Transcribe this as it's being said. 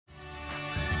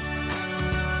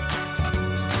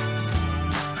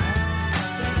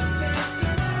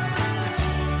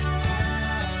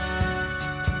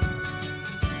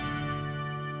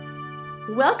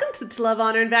Welcome to the To Love,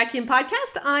 Honor, and Vacuum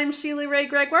podcast. I'm Sheila Ray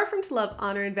Gregoire from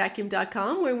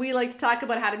ToLoveHonorAndVacuum.com, where we like to talk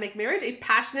about how to make marriage a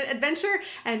passionate adventure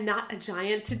and not a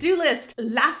giant to-do list.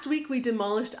 Last week, we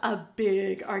demolished a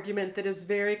big argument that is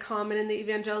very common in the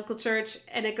evangelical church,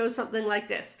 and it goes something like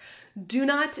this. Do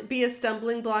not be a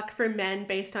stumbling block for men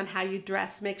based on how you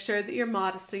dress. Make sure that you're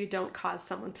modest so you don't cause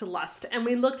someone to lust. And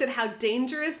we looked at how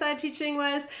dangerous that teaching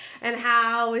was and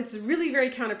how it's really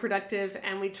very counterproductive.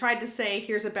 And we tried to say,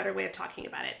 here's a better way of talking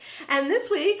about it. And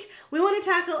this week, we want to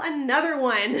tackle another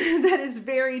one that is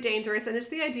very dangerous. And it's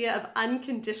the idea of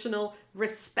unconditional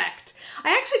respect.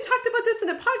 I actually talked about this in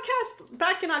a podcast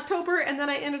back in October, and then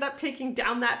I ended up taking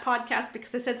down that podcast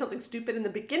because I said something stupid in the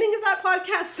beginning of that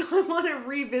podcast. So I want to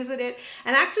revisit it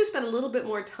and actually spend a little bit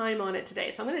more time on it today.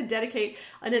 So I'm going to dedicate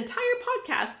an entire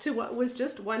podcast to what was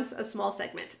just once a small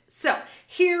segment. So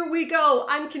here we go.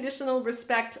 Unconditional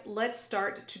respect. Let's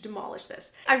start to demolish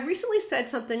this. I recently said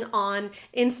something on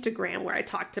Instagram where I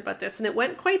talked about this, and it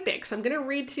went quite big. So I'm going to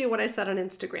read to you what I said on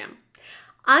Instagram.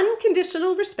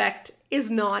 Unconditional respect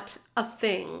is not a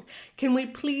thing. Can we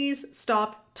please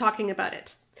stop talking about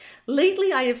it?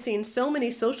 Lately, I have seen so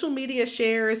many social media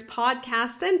shares,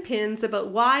 podcasts, and pins about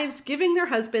wives giving their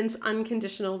husbands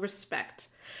unconditional respect.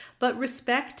 But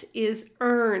respect is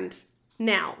earned.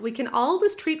 Now, we can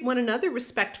always treat one another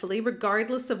respectfully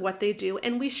regardless of what they do,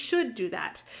 and we should do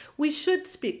that. We should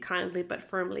speak kindly but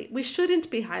firmly. We shouldn't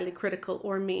be highly critical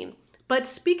or mean. But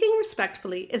speaking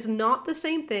respectfully is not the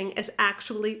same thing as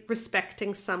actually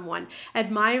respecting someone,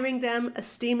 admiring them,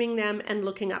 esteeming them, and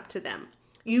looking up to them.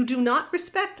 You do not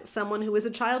respect someone who is a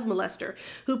child molester,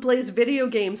 who plays video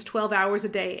games 12 hours a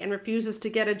day and refuses to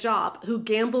get a job, who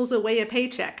gambles away a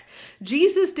paycheck.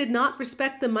 Jesus did not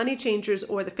respect the money changers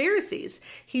or the Pharisees.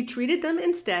 He treated them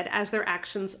instead as their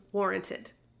actions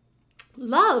warranted.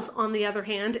 Love, on the other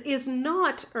hand, is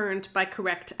not earned by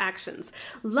correct actions.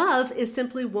 Love is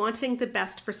simply wanting the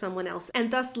best for someone else,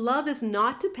 and thus love is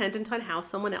not dependent on how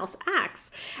someone else acts.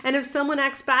 And if someone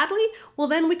acts badly, well,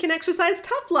 then we can exercise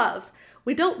tough love.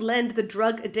 We don't lend the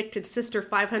drug-addicted sister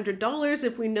 $500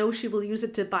 if we know she will use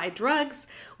it to buy drugs.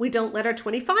 We don't let our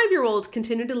 25-year-old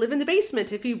continue to live in the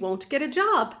basement if he won't get a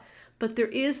job. But there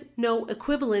is no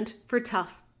equivalent for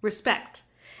tough respect.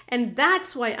 And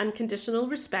that's why unconditional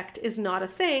respect is not a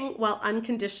thing, while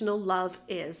unconditional love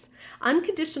is.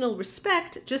 Unconditional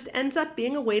respect just ends up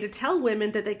being a way to tell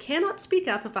women that they cannot speak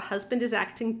up if a husband is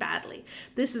acting badly.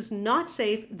 This is not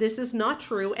safe, this is not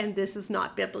true, and this is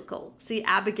not biblical. See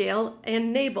Abigail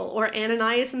and Nabal, or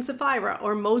Ananias and Sapphira,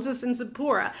 or Moses and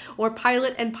Zipporah, or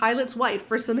Pilate and Pilate's wife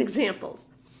for some examples.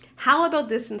 How about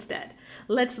this instead?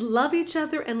 Let's love each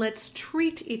other and let's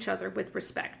treat each other with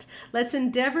respect. Let's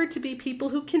endeavor to be people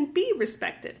who can be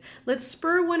respected. Let's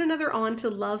spur one another on to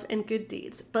love and good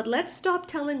deeds. But let's stop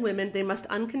telling women they must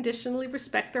unconditionally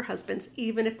respect their husbands,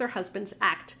 even if their husbands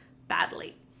act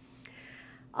badly.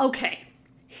 Okay,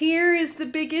 here is the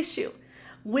big issue.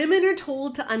 Women are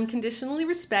told to unconditionally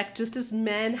respect just as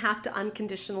men have to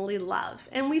unconditionally love.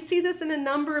 And we see this in a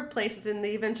number of places in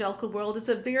the evangelical world. It's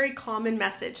a very common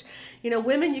message.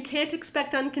 Women, you can't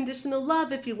expect unconditional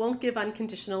love if you won't give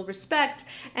unconditional respect.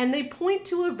 And they point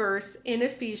to a verse in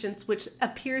Ephesians which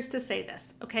appears to say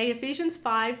this. Okay, Ephesians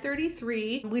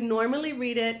 5:33, we normally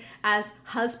read it as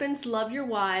husbands love your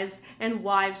wives and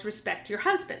wives respect your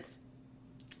husbands.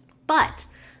 But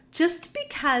just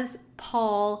because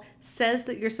Paul says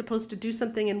that you're supposed to do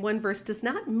something in one verse does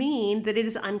not mean that it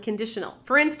is unconditional.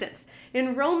 For instance,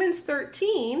 in Romans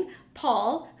 13,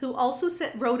 Paul, who also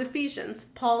wrote Ephesians,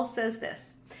 Paul says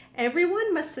this,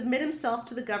 "Everyone must submit himself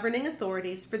to the governing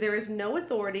authorities, for there is no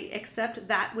authority except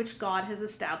that which God has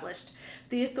established.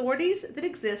 The authorities that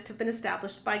exist have been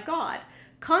established by God.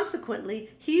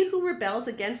 Consequently, he who rebels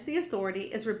against the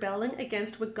authority is rebelling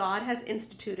against what God has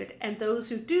instituted, and those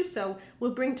who do so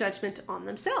will bring judgment on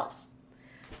themselves."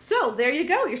 So there you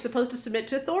go. You're supposed to submit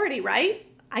to authority, right?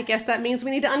 I guess that means we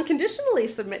need to unconditionally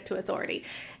submit to authority.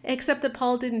 Except that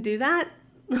Paul didn't do that.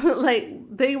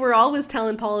 They were always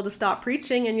telling Paul to stop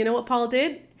preaching, and you know what Paul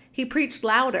did? He preached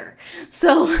louder.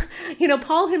 So,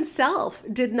 Paul himself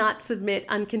did not submit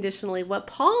unconditionally. What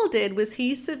Paul did was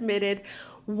he submitted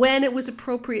when it was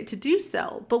appropriate to do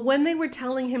so. But when they were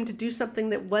telling him to do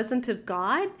something that wasn't of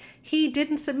God, he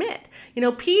didn't submit.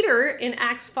 Peter in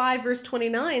Acts 5 verse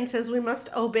 29 says we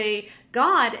must obey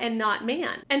God and not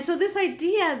man. And so this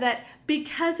idea that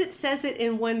because it says it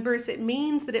in one verse, it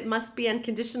means that it must be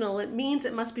unconditional. It means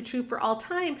it must be true for all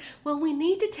time. Well, we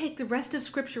need to take the rest of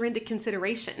Scripture into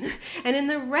consideration. And in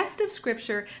the rest of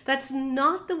Scripture, that's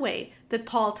not the way that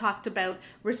Paul talked about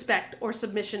respect or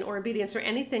submission or obedience or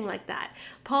anything like that.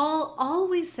 Paul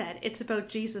always said it's about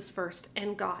Jesus first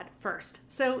and God first.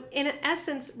 So in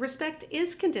essence, respect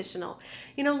is conditional.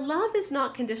 Love is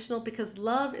not conditional because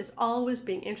love is always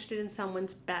being interested in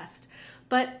someone's best.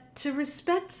 But to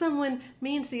respect someone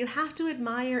means that you have to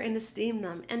admire and esteem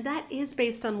them, and that is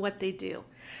based on what they do.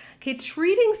 Okay,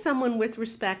 treating someone with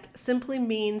respect simply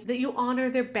means that you honor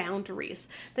their boundaries,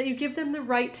 that you give them the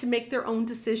right to make their own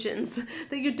decisions,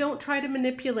 that you don't try to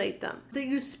manipulate them, that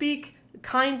you speak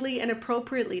kindly and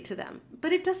appropriately to them.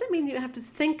 But it doesn't mean you have to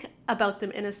think about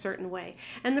them in a certain way.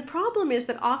 And the problem is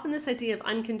that often this idea of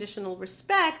unconditional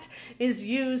respect is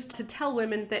used to tell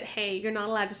women that, hey, you're not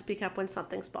allowed to speak up when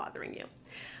something's bothering you.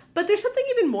 But there's something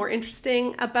even more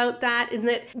interesting about that, in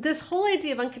that this whole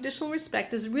idea of unconditional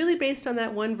respect is really based on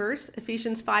that one verse,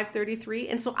 Ephesians 5:33.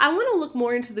 And so I want to look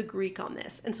more into the Greek on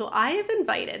this. And so I have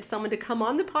invited someone to come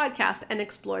on the podcast and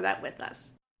explore that with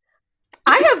us.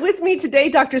 I have with me today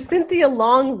Dr. Cynthia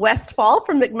Long Westfall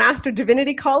from McMaster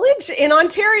Divinity College in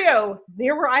Ontario,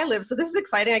 near where I live. So this is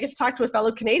exciting. I get to talk to a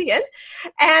fellow Canadian.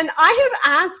 And I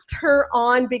have asked her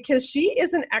on because she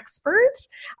is an expert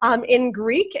in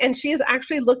Greek, and she has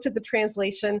actually looked at the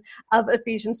translation of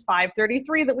Ephesians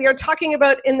 5:33 that we are talking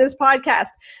about in this podcast.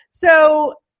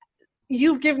 So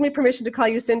you've given me permission to call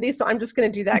you Cindy, so I'm just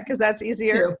going to do that because that's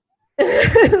easier.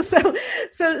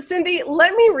 So Cindy,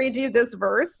 let me read you this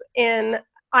verse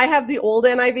I have the old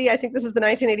NIV. I think this is the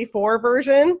 1984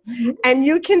 version. Mm-hmm. And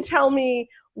you can tell me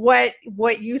what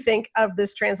you think of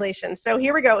this translation. So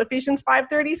here we go. Ephesians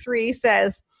 5:33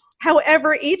 says,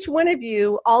 "However, each one of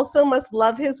you also must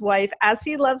love his wife as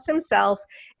he loves himself,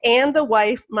 and the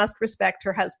wife must respect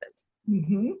her husband."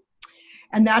 Mm-hmm.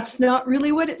 And that's not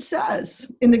really what it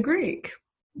says in the Greek.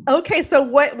 Okay, so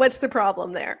what's the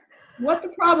problem there? What the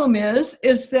problem is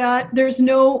that there's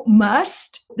no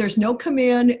must, there's no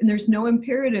command, and there's no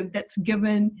imperative that's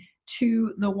given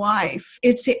to the wife.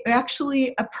 It's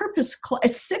actually a purpose clause.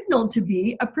 It's signaled to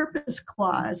be a purpose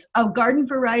clause, a garden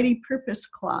variety purpose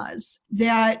clause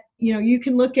that, you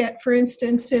can look at, for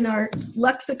instance, in our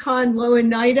lexicon,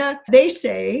 Louw-Nida, they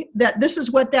say that this is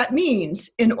what that means.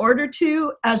 In order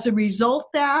to, as a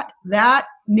result that,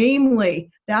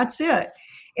 namely, that's it.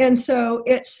 And so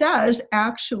it says,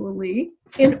 actually,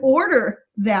 in order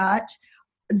that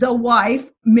the wife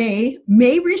may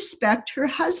respect her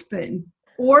husband,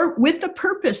 or with the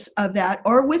purpose of that,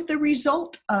 or with the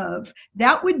result of.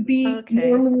 That would be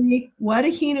normally what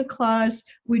a hina clause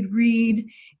would read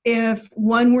if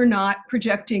one were not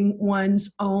projecting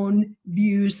one's own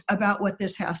views about what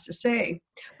this has to say.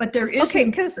 But there is... Okay,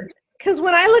 because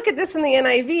when I look at this in the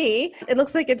NIV, it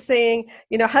looks like it's saying,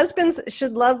 husbands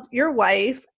should love your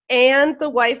wife and the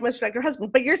wife must respect her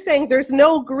husband. But you're saying there's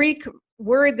no Greek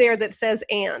word there that says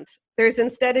and. There's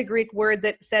instead a Greek word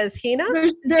that says hina?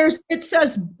 There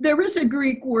is a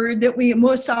Greek word that we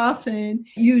most often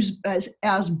use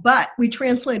as but. We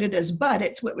translate it as but.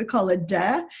 It's what we call a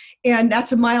de, and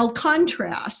that's a mild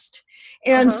contrast.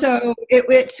 And so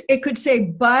it could say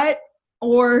but,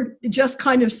 or just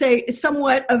kind of say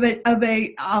somewhat of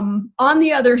a on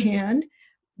the other hand,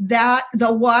 that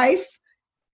the wife,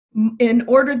 in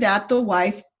order that the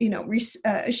wife,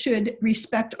 should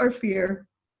respect or fear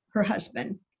her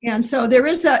husband. And so there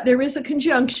is a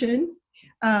conjunction,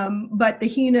 but the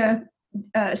hina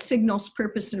signals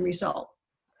purpose and result.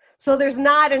 So there's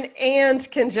not an and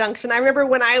conjunction. I remember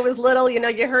when I was little,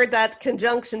 you heard that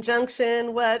conjunction,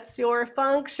 junction, what's your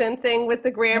function thing with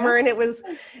the grammar, and it was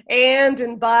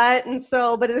and but, and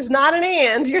so, but there's not an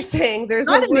and. You're saying there's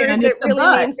a word that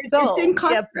really means so. It's in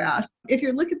contrast. Yep. If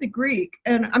you look at the Greek,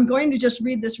 and I'm going to just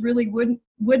read this really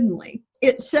woodenly,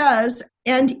 it says,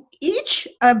 and each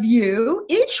of you,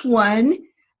 each one,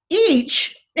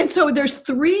 each. And so there's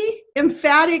three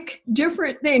emphatic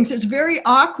different things. It's very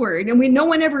awkward, and no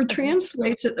one ever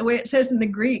translates it the way it says in the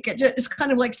Greek. It's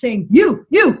kind of like saying you.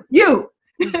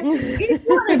 Each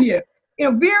one of you,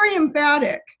 very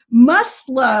emphatic, must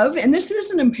love, and this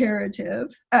is an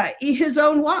imperative, his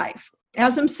own wife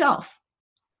as himself,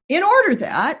 in order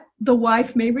that the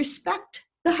wife may respect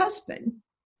the husband.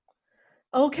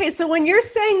 Okay, so when you're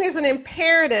saying there's an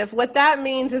imperative, what that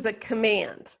means is a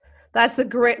command. That's a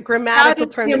grammatical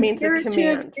term that means a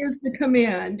command. Is the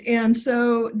command. And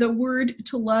so the word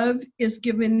to love is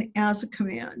given as a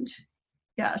command.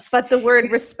 Yes. But the word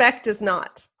respect is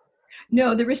not.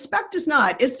 No, the respect is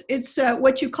not. It's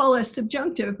what you call a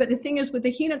subjunctive. But the thing is, with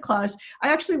the hina clause, I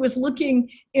actually was looking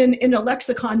in a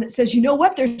lexicon that says, you know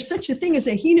what, there's such a thing as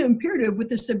a hina imperative with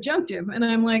the subjunctive. And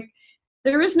I'm like,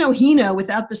 there is no hina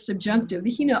without the subjunctive.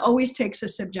 The hina always takes a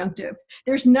subjunctive.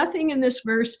 There's nothing in this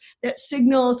verse that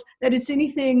signals that it's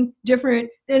anything different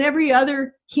than every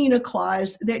other hina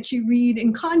clause that you read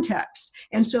in context.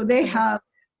 And so they have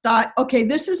thought, okay,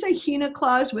 this is a hina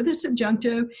clause with a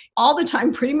subjunctive all the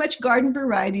time, pretty much garden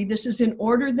variety. This is in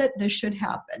order that this should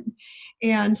happen.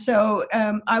 And so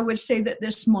I would say that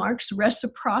this marks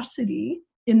reciprocity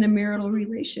in the marital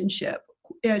relationship.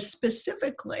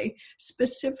 Specifically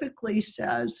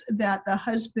says that the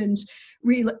husband's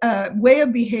way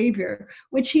of behavior,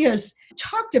 which he has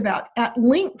talked about at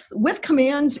length with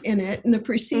commands in it in the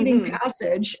preceding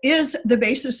passage, is the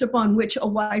basis upon which a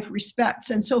wife respects.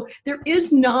 And so there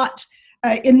is not,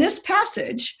 in this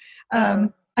passage,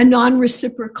 a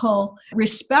non-reciprocal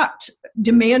respect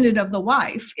demanded of the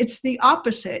wife. It's the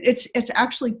opposite. It's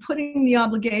actually putting the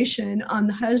obligation on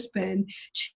the husband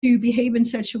to behave in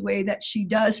such a way that she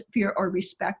does fear or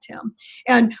respect him.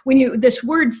 And this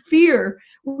word fear,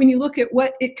 when you look at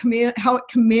how it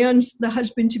commands the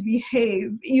husband to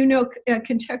behave,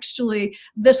 contextually,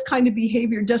 this kind of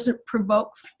behavior doesn't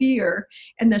provoke fear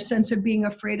in the sense of being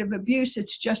afraid of abuse.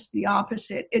 It's just the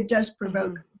opposite. It does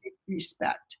provoke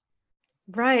respect.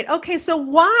 Right. Okay. So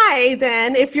why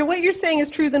then, if what you're saying is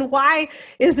true, then why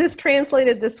is this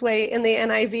translated this way in the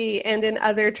NIV and in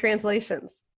other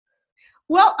translations?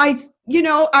 Well, I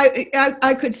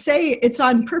could say it's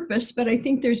on purpose, but I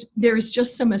think there's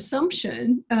just some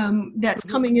assumption that's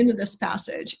coming into this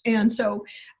passage. And so,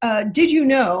 did you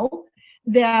know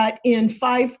that in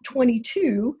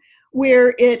 5:22,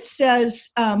 where it says,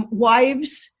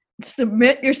 "Wives,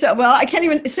 submit yourself." Well, I can't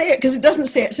even say it because it doesn't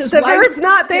say it. It says the verb's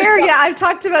not there. Yeah, I've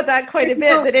talked about that quite a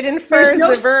bit, that it infers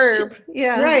the verb.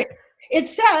 Yeah. Right. It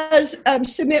says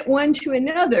submit one to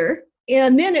another,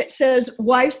 and then it says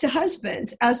wives to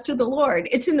husbands as to the Lord.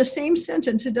 It's in the same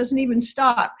sentence. It doesn't even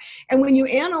stop. And when you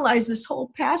analyze this whole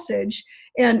passage,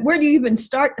 and where do you even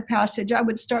start the passage? I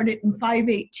would start it in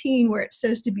 5:18, where it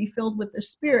says to be filled with the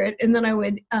Spirit. And then I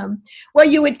would,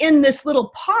 you would end this little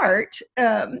part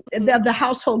of the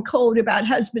household code about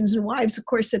husbands and wives, of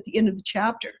course, at the end of the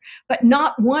chapter. But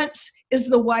not once is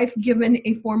the wife given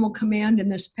a formal command in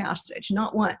this passage,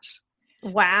 not once.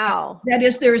 Wow. That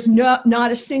is, there is not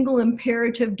a single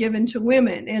imperative given to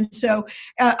women. And so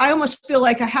I almost feel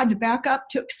like I had to back up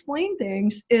to explain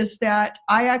things, is that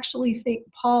I actually think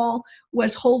Paul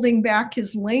was holding back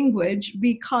his language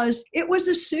because it was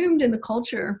assumed in the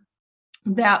culture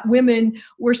that women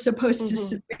were supposed to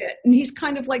submit. And he's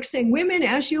kind of like saying, women,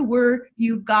 as you were,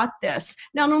 you've got this.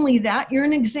 Not only that, you're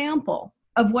an example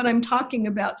of what I'm talking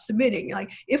about submitting.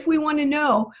 Like, if we want to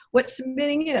know what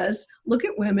submitting is, look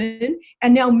at women.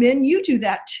 And now men, you do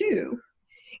that too.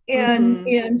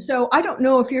 And so I don't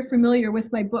know if you're familiar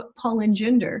with my book, Paul and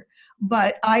Gender,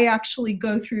 but I actually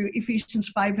go through Ephesians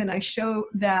 5 and I show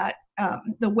that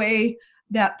the way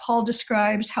that Paul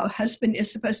describes how a husband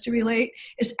is supposed to relate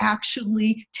is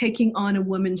actually taking on a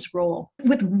woman's role.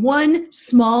 With one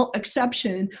small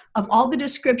exception of all the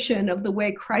description of the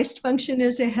way Christ functioned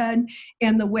as a head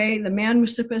and the way the man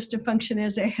was supposed to function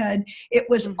as a head, it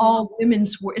was all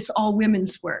women's work. It's all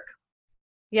women's work.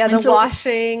 Yeah, the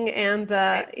washing and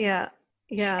the, yeah.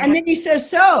 And then he says,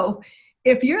 so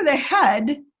if you're the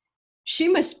head, she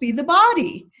must be the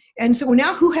body. And so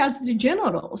now who has the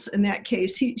genitals in that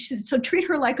case? He said, so treat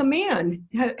her like a man,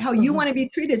 how you want to be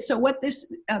treated. So what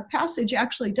this passage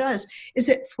actually does is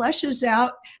it fleshes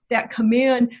out that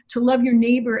command to love your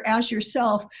neighbor as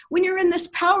yourself. When you're in this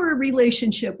power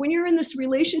relationship, when you're in this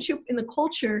relationship in the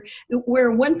culture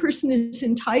where one person is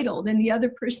entitled and the other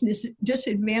person is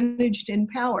disadvantaged in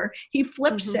power, he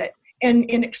flips it and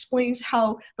explains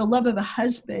how the love of a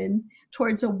husband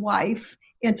towards a wife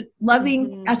and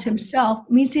loving as himself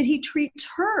means that he treats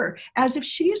her as if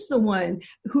she's the one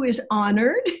who is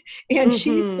honored and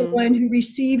she's the one who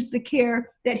receives the care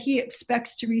that he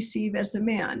expects to receive as a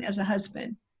man, as a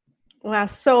husband. Wow,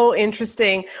 so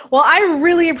interesting. Well, I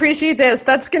really appreciate this.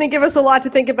 That's going to give us a lot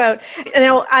to think about. And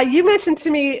now, you mentioned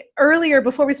to me earlier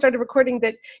before we started recording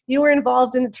that you were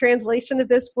involved in the translation of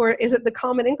this for, is it the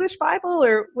Common English Bible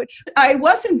or which? I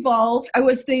was involved. I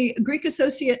was the Greek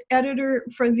associate editor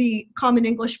for the Common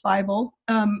English Bible,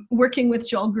 working with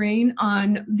Joel Green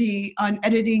on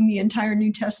editing the entire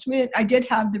New Testament. I did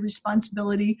have the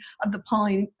responsibility of the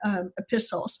Pauline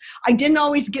epistles. I didn't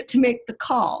always get to make the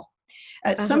call.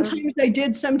 Sometimes I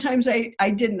did, sometimes I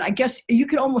didn't. I guess you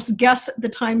could almost guess the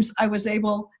times I was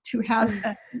able to have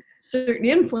a certain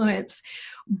influence.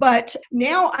 But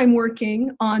now I'm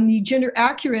working on the gender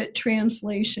accurate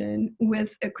translation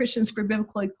with Christians for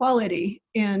Biblical Equality.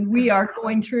 And we are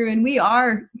going through and we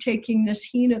are taking this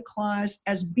HENA clause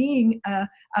as being a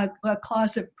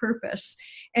clause of purpose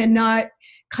and not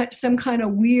some kind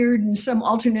of weird and some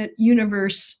alternate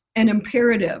universe and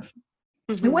imperative.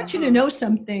 I want you to know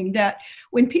something, that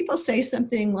when people say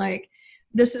something like,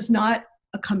 this is not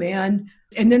a command,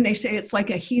 and then they say it's like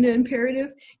a HENA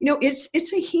imperative,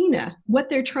 it's a HENA. What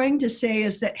they're trying to say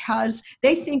is that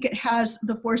they think it has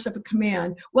the force of a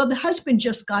command. Well, the husband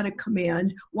just got a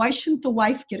command. Why shouldn't the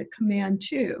wife get a command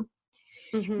too?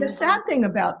 The sad thing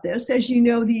about this, as you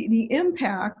know, the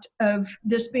impact of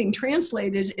this being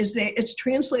translated is that it's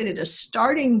translated as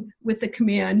starting with the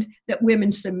command that women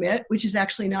submit, which is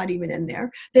actually not even in there.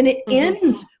 Then it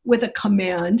ends with a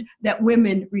command that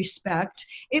women respect.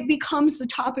 It becomes the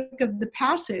topic of the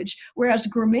passage, whereas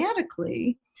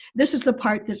grammatically, this is the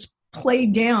part that's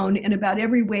played down in about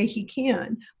every way he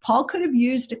can. Paul could have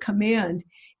used a command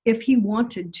if he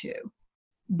wanted to,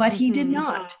 but he did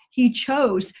not. He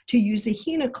chose to use a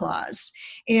HENA clause,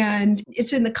 and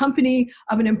it's in the company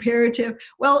of an imperative.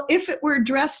 Well, if it were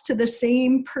addressed to the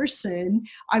same person,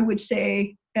 I would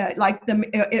say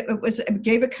it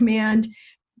gave a command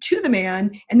to the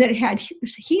man, and then it had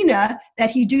HENA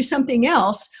that he do something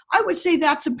else, I would say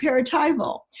that's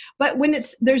imperatival. But when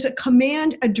there's a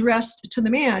command addressed to the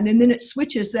man, and then it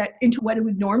switches that into what it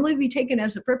would normally be taken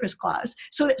as a purpose clause,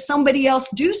 so that somebody else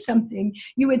do something,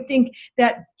 you would think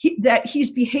that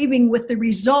he's behaving with the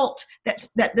result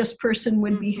that this person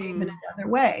would behave in another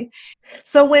way.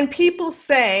 So when people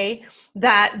say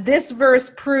that this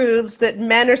verse proves that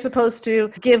men are supposed to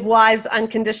give wives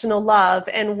unconditional love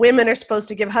and women are supposed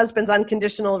to give husbands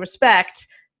unconditional respect,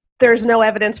 there's no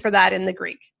evidence for that in the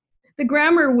Greek. The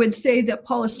grammar would say that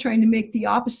Paul is trying to make the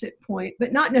opposite point,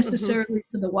 but not necessarily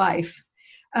to the wife.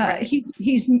 Right.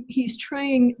 He's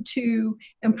trying to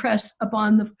impress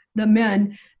upon the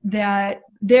men that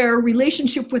their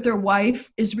relationship with their wife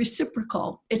is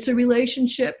reciprocal. It's a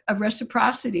relationship of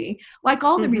reciprocity, like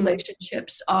all the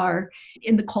relationships are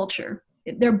in the culture.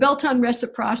 They're built on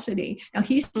reciprocity. Now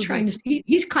he's trying to,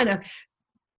 he's kind of,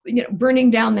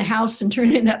 burning down the house and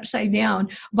turning it upside down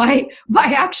by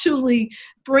actually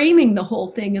framing the whole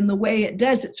thing in the way it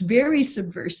does. It's very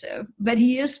subversive, but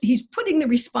he's putting the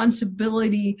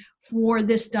responsibility for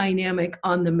this dynamic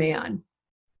on the man.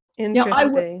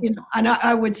 Interesting.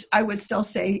 I would still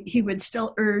say he would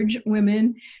still urge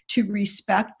women to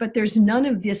respect, but there's none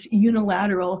of this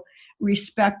unilateral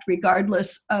respect,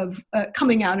 regardless of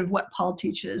coming out of what Paul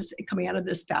teaches, coming out of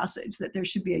this passage, that there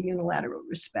should be a unilateral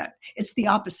respect. It's the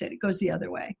opposite. It goes the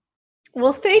other way.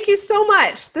 Well, thank you so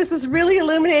much. This is really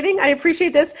illuminating. I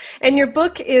appreciate this. And your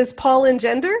book is Paul and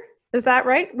Gender. Is that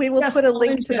right? We will put a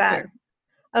link to that.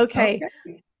 Okay.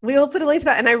 We will put a link to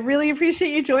that. And I really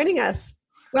appreciate you joining us.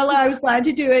 Well, I was glad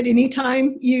to do it.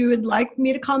 Anytime you would like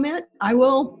me to comment, I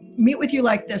will meet with you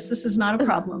like this. This is not a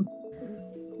problem.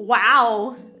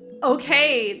 Wow.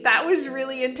 Okay, that was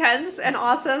really intense and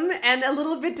awesome and a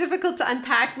little bit difficult to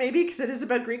unpack maybe because it is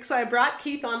about Greek. So I brought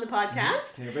Keith on the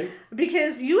podcast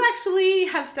because you actually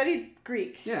have studied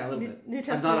Greek. Yeah, a little bit. New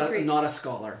Testament Greek. I'm not a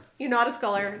scholar. You're not a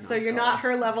scholar, so you're not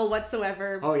her level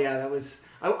whatsoever. Oh yeah, that was...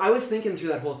 I was thinking through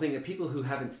that whole thing that people who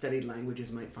haven't studied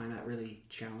languages might find that really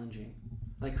challenging.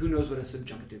 Like, who knows what a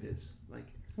subjunctive is? Like,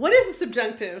 what is a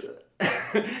subjunctive?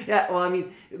 Yeah, well, I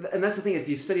mean, and that's the thing. If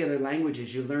you study other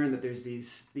languages, you learn that there's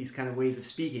these kind of ways of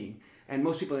speaking, and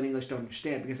most people in English don't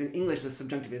understand, because in English the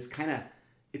subjunctive is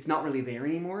it's not really there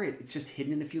anymore. It's just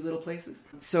hidden in a few little places.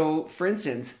 So, for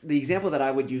instance, the example that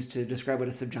I would use to describe what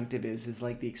a subjunctive is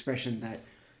like the expression that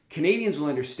Canadians will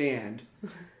understand,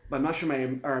 but I'm not sure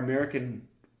our American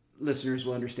listeners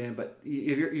will understand, but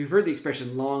you've heard the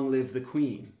expression "long live the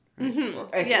Queen."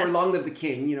 Or long live the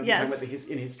king, about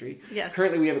in history. Yes.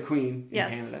 Currently we have a queen in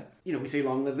Canada. We say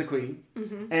long live the Queen.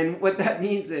 And what that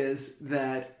means is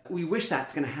that we wish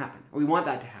that's going to happen, or we want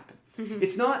that to happen.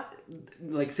 It's not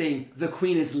like saying the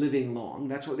Queen is living long.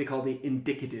 That's what they call the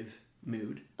indicative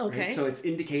mood. Okay. Right? So it's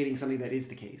indicating something that is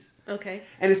the case. Okay.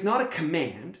 And it's not a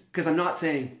command, because I'm not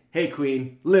saying, hey,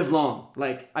 Queen, live long.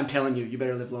 Like, I'm telling you, you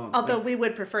better live long. Although we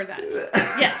would prefer that.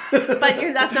 Yes. But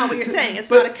that's not what you're saying.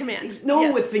 It's not a command. No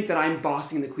one would think that I'm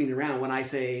bossing the Queen around when I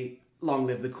say, long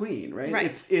live the Queen, right?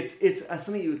 It's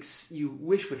something you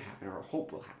wish would happen or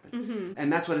hope will happen.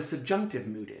 And that's what a subjunctive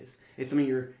mood is. It's something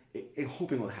you're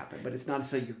hoping will happen, but it's not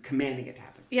so you're commanding it to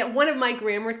happen. Yeah, one of my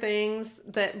grammar things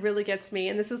that really gets me,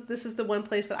 and this is the one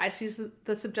place that I see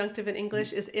the subjunctive in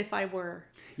English, is if I were.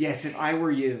 Yes, if I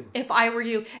were you. If I were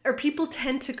you. Or people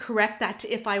tend to correct that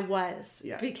to if I was.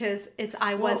 Yeah. Because it's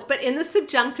I was. But in the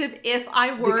subjunctive, if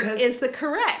I were is the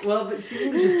correct. Well, but see,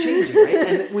 English is changing, right?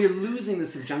 And we're losing the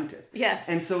subjunctive. Yes.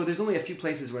 And so there's only a few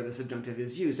places where the subjunctive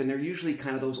is used, and they're usually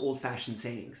kind of those old-fashioned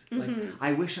sayings. Like,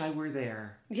 I wish I were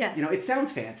there. Yes. You know, it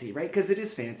sounds fancy, right? Because it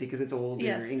is fancy, because it's old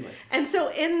Yes. English. And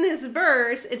so in this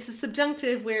verse, it's a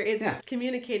subjunctive where it's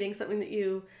communicating something that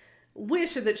you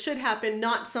wish or that should happen,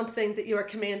 not something that you are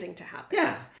commanding to happen.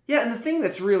 Yeah. Yeah, and the thing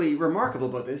that's really remarkable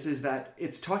about this is that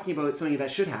it's talking about something that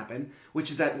should happen,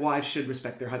 which is that wives should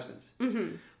respect their husbands.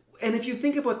 Mm-hmm. And if you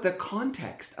think about the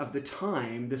context of the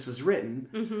time this was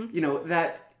written, you know,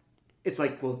 that it's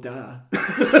like, well, duh.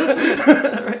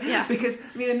 Right? Yeah. Because,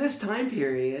 I mean, in this time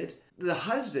period, the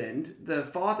husband, the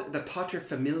father, the pater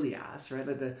familias, right?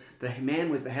 The man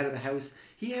was the head of the house.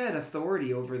 He had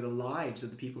authority over the lives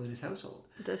of the people in his household.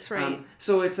 That's right.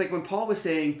 So it's like when Paul was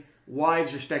saying,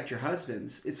 wives, respect your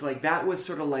husbands, it's like that was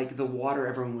sort of like the water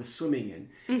everyone was swimming in.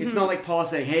 Mm-hmm. It's not like Paul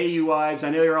saying, hey, you wives, I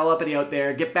know you're all uppity out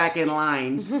there, get back in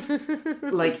line.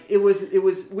 Like it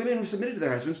was women submitted to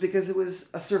their husbands because it was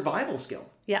a survival skill.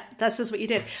 Yeah, that's just what you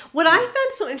did. What I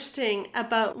found so interesting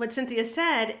about what Cynthia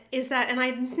said is that, and I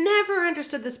never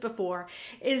understood this before,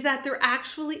 is that there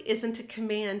actually isn't a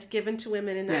command given to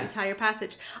women in that entire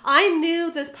passage. I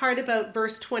knew the part about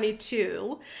verse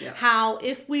 22, how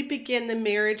if we begin the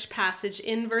marriage passage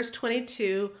in verse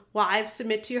 22, wives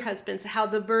submit to your husbands, how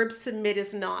the verb submit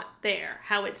is not there,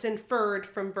 how it's inferred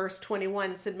from verse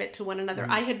 21, submit to one another.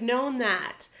 I had known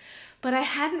that. But I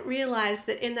hadn't realized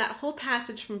that in that whole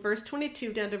passage from verse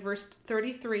 22 down to verse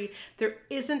 33, there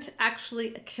isn't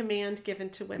actually a command given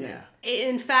to women. Yeah.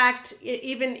 In fact,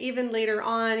 even later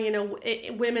on, you know,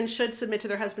 women should submit to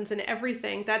their husbands in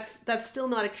everything. That's still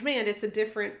not a command. It's a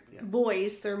different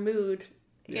voice or mood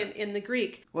in the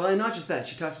Greek. Well, and not just that.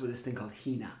 She talks about this thing called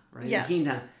hina, right? Yeah. And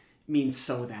hina means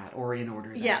so that or in order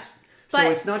that. Yeah.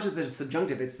 So it's not just that it's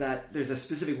subjunctive. It's that there's a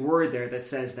specific word there that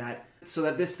says that so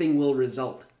that this thing will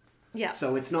result. Yeah.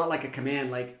 So it's not like a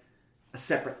command, like a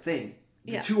separate thing.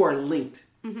 The Yeah. two are linked.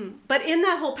 Mm-hmm. But in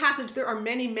that whole passage, there are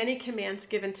many, many commands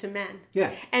given to men.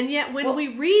 Yeah. And yet when we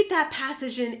read that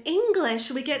passage in English,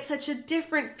 we get such a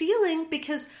different feeling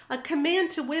because a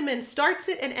command to women starts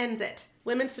it and ends it.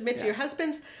 Women submit to your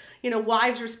husbands. You know,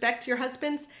 wives respect your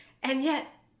husbands. And yet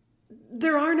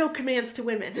there are no commands to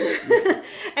women.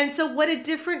 And so what a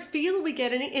different feel we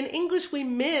get. In English, we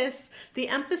miss the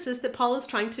emphasis that Paul is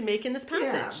trying to make in this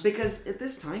passage. Yeah, because at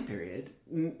this time period,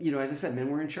 you know, as I said, men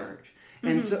were in charge.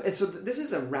 And so this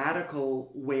is a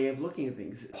radical way of looking at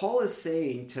things. Paul is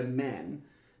saying to men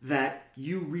that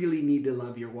you really need to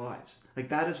love your wives. Like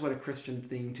that is what a Christian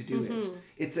thing to do is.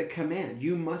 It's a command.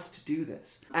 You must do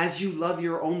this. As you love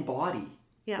your own body,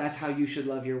 that's how you should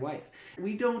love your wife.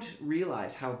 We don't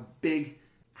realize how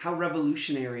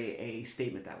revolutionary a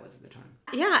statement that was at the time.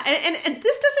 Yeah, and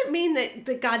this doesn't mean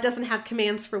that God doesn't have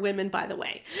commands for women, by the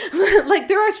way. Like,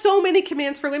 there are so many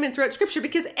commands for women throughout Scripture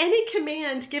because any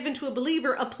command given to a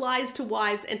believer applies to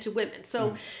wives and to women.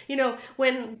 So, you know,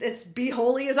 when it's be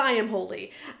holy as I am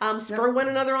holy, spur one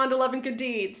another on to love and good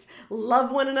deeds, love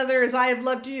one another as I have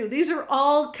loved you. These are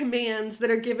all commands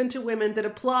that are given to women that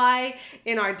apply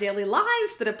in our daily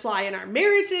lives, that apply in our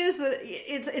marriages.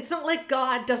 It's not like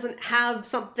God doesn't have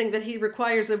something that he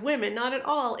requires of women. Not at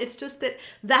all. It's just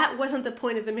that wasn't the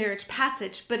point of the marriage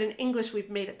passage, but in English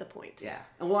we've made it the point. Yeah.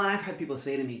 And I've had people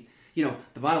say to me, you know,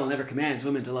 the Bible never commands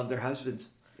women to love their husbands.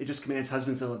 It just commands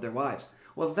husbands to love their wives.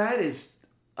 Well, that is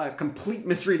a complete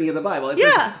misreading of the Bible. It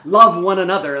says love one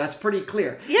another. That's pretty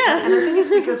clear. Yeah. And I think it's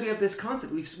because we have this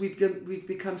concept. We've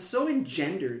become so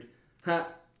engendered.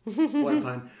 What a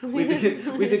pun.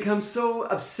 We become so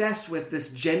obsessed with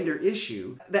this gender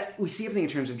issue that we see everything in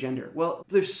terms of gender. Well,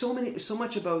 there's so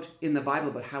much about in the Bible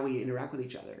about how we interact with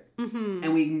each other. Mm-hmm.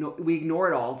 And we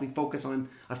ignore it all if we focus on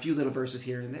a few little verses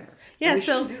here and there. Yeah, and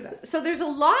so there's a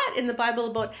lot in the Bible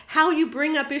about how you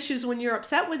bring up issues when you're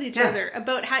upset with each other,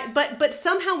 about how but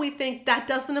somehow we think that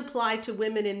doesn't apply to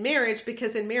women in marriage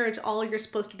because in marriage all you're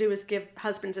supposed to do is give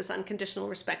husbands this unconditional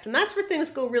respect. And that's where things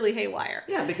go really haywire.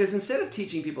 Yeah, because instead of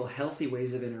teaching people healthy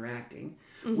ways of interacting,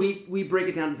 we break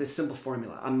it down to this simple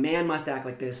formula. A man must act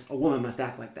like this, a woman must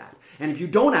act like that. And if you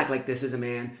don't act like this as a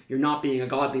man, you're not being a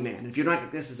godly man. And if you're not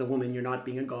like this as a woman, you're not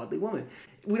being a godly woman.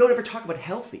 We don't ever talk about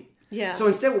healthy. Yeah. So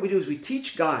instead what we do is we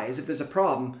teach guys, if there's a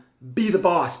problem, be the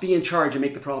boss, be in charge and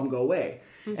make the problem go away.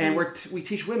 Mm-hmm. And we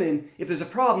teach women, if there's a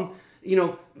problem,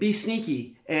 be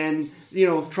sneaky and,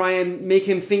 try and make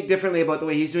him think differently about the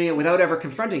way he's doing it without ever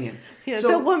confronting him. Yeah, so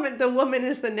the woman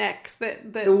is the neck.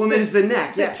 The woman is the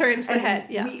neck. That turns the head.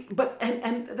 Yeah.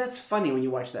 And that's funny when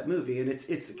you watch that movie, and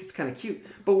it's kind of cute.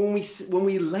 But when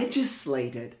we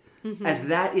legislate it as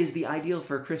that is the ideal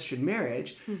for a Christian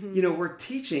marriage, we're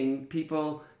teaching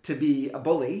people to be a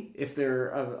bully if they're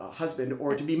a husband,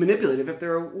 or to be manipulative if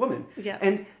they're a woman. Yeah.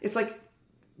 And it's like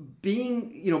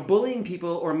being, bullying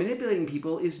people or manipulating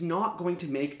people is not going to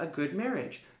make a good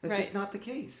marriage. That's just not the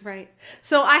case. Right.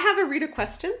 So I have a reader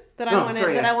question that I want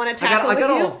to tackle I got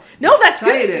with you. all No, that's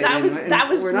good. Excited. That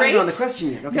was we're great. We're not even on the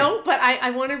question yet. Okay. No, but I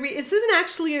want to read. This isn't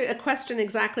actually a question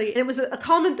exactly. It was a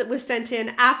comment that was sent in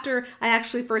after I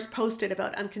actually first posted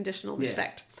about unconditional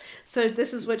respect. So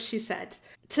this is what she said.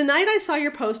 Tonight I saw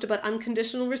your post about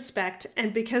unconditional respect,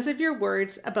 and because of your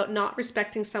words about not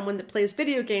respecting someone that plays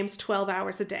video games 12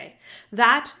 hours a day.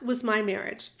 That was my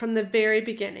marriage from the very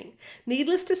beginning.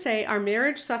 Needless to say, our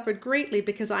marriage suffered greatly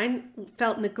because I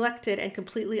felt neglected and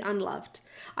completely unloved.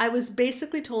 I was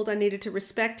basically told I needed to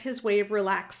respect his way of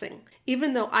relaxing,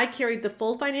 even though I carried the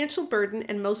full financial burden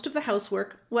and most of the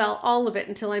housework, well, all of it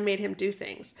until I made him do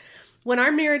things. When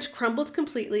our marriage crumbled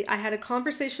completely, I had a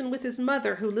conversation with his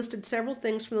mother, who listed several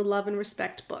things from the Love and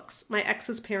Respect books. My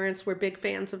ex's parents were big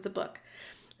fans of the book,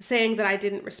 saying that I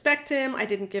didn't respect him, I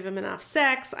didn't give him enough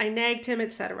sex, I nagged him,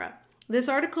 etc. This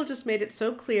article just made it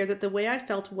so clear that the way I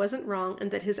felt wasn't wrong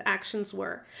and that his actions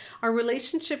were. Our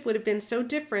relationship would have been so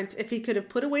different if he could have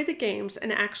put away the games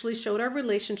and actually showed our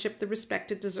relationship the respect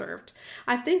it deserved.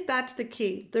 I think that's the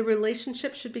key. The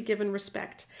relationship should be given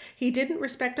respect. He didn't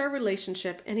respect our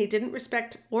relationship, and he didn't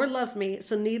respect or love me,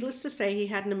 so needless to say, he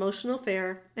had an emotional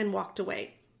affair and walked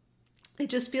away. It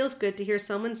just feels good to hear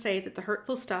someone say that the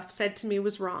hurtful stuff said to me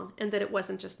was wrong and that it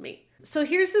wasn't just me. So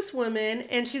here's this woman,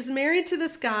 and she's married to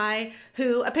this guy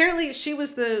who apparently she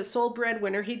was the sole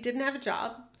breadwinner. He didn't have a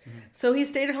job, so he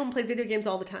stayed at home and played video games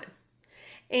all the time.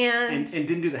 And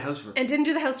didn't do the housework. And didn't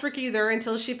do the housework either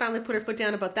until she finally put her foot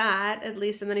down about that, at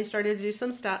least. And then he started to do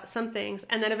some things.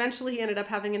 And then eventually he ended up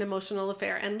having an emotional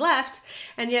affair and left.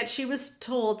 And yet she was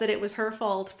told that it was her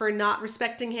fault for not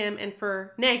respecting him and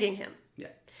for nagging him. Yeah.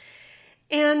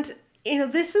 And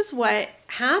this is what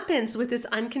happens with this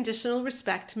unconditional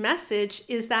respect message,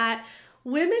 is that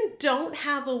women don't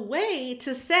have a way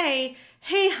to say,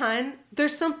 hey, hun,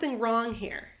 there's something wrong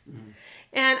here. Mm-hmm.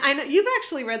 And I know you've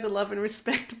actually read the Love and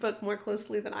Respect book more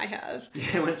closely than I have. Yeah,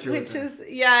 I went through it.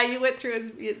 You went through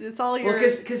it. It's all yours.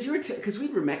 Well, because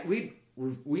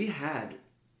we had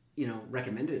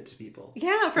recommended it to people.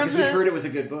 Yeah, because we heard it was a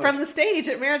good book from the stage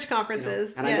at marriage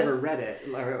conferences. And yes. I never read it,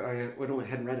 or I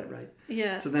hadn't read it, right?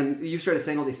 Yeah. So then you started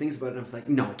saying all these things about it, and I was like,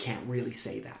 no, I can't really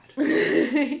say that.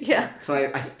 Yeah. So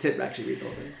I did actually read the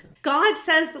whole thing. So. God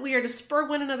says that we are to spur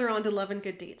one another on to love and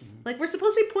good deeds. Mm-hmm. Like, we're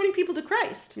supposed to be pointing people to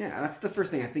Christ. Yeah, that's the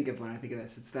first thing I think of when I think of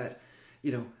this. It's that,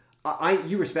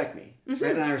 you respect me, mm-hmm.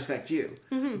 right? And I respect you.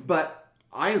 Mm-hmm. But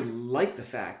I like the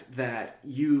fact that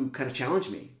you kind of challenge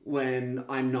me when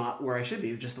I'm not where I should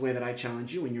be, just the way that I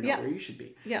challenge you when you're not where you should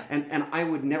be. Yeah. And I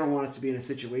would never want us to be in a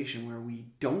situation where we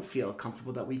don't feel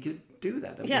comfortable that we could do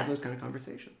that we have those kind of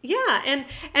conversations. Yeah,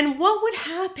 and what would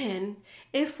happen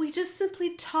if we just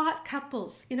simply taught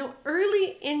couples,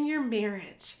 early in your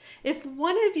marriage, if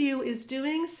one of you is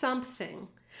doing something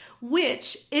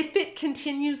which, if it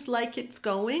continues like it's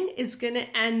going, is going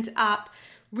to end up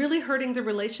really hurting the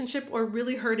relationship or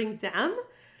really hurting them,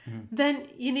 mm-hmm. then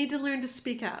you need to learn to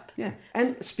speak up. Yeah,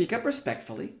 and speak up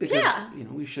respectfully, because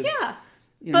we should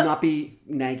not be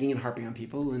nagging and harping on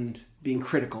people and being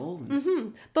critical. Mm-hmm.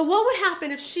 But what would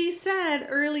happen if she said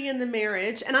early in the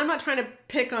marriage, and I'm not trying to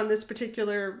pick on this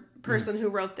particular person who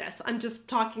wrote this, I'm just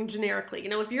talking generically.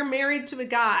 If you're married to a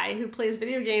guy who plays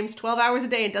video games 12 hours a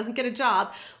day and doesn't get a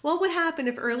job, what would happen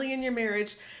if early in your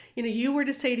marriage, you were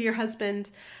to say to your husband,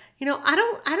 I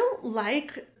don't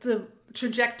like the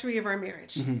trajectory of our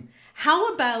marriage. Mm-hmm.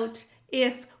 How about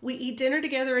if we eat dinner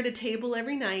together at a table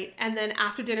every night, and then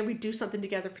after dinner we do something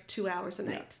together for 2 hours a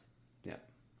night?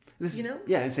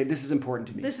 Yeah. And say, this is important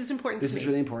to me. This is important to me. This is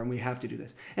really important. We have to do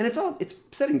this. And it's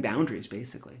setting boundaries,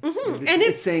 basically. Mm-hmm.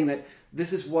 It's saying that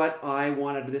this is what I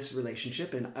want out of this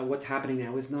relationship, and what's happening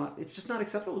now it's just not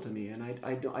acceptable to me, and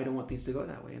I don't want things to go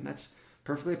that way. And that's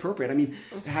perfectly appropriate. I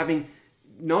mean,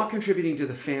 not contributing to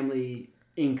the family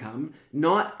income,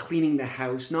 not cleaning the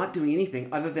house, not doing anything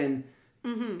other than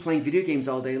playing video games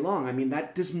all day long. I mean,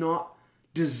 that does not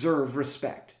deserve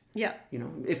respect. Yeah.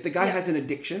 If the guy has an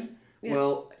addiction,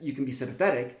 well, you can be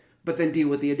sympathetic, but then deal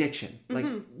with the addiction. Like,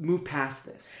 move past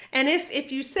this. And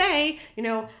if you say,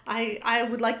 I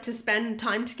would like to spend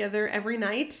time together every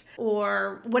night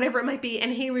or whatever it might be,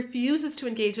 and he refuses to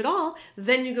engage at all,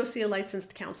 then you go see a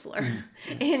licensed counselor.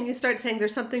 And you start saying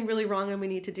there's something really wrong and we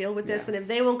need to deal with this. And if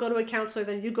they won't go to a counselor,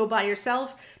 then you go by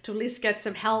yourself to at least get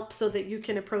some help so that you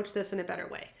can approach this in a better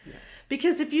way. Yeah.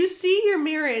 Because if you see your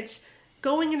marriage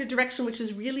going in a direction which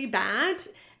is really bad,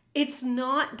 it's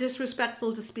not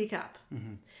disrespectful to speak up.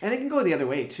 Mm-hmm. And it can go the other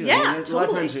way, too. Yeah, totally. A lot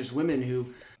of times there's women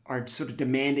who are sort of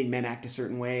demanding men act a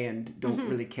certain way and don't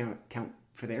really count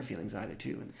for their feelings either,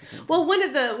 too. And it's the same thing. Well, one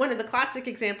of the classic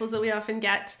examples that we often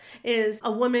get is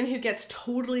a woman who gets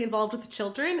totally involved with the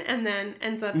children and then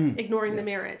ends up ignoring the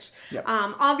marriage. Yep.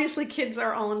 Obviously, kids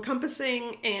are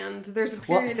all-encompassing, and there's a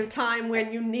period of time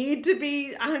when you need to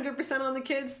be 100% on the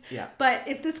kids. Yeah. But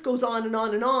if this goes on and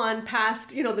on and on past,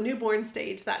 the newborn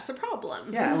stage, that's a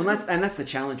problem. Yeah, well, that's the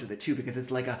challenge with it, too, because it's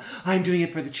like I'm doing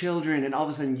it for the children, and all of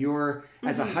a sudden you're,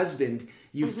 as a husband,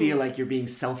 you feel like you're being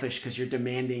selfish because you're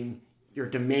demanding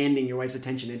your wife's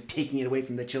attention and taking it away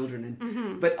from the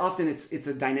children. But often it's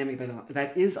a dynamic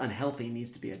that is unhealthy and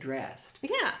needs to be addressed.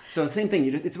 Yeah. So the same thing,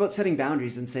 it's about setting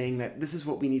boundaries and saying that this is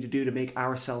what we need to do to make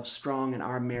ourselves strong and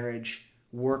our marriage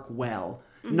work well.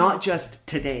 Not just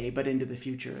today, but into the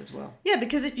future as well. Yeah,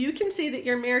 because if you can see that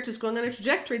your marriage is going on a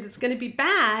trajectory that's going to be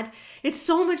bad, it's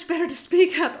so much better to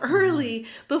speak up early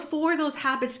before those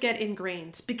habits get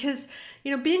ingrained. Because,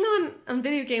 being on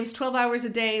video games 12 hours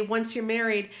a day once you're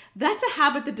married, that's a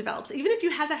habit that develops. Even if you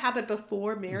had that habit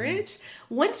before marriage,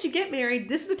 once you get married,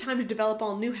 this is the time to develop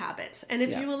all new habits. And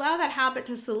if you allow that habit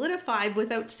to solidify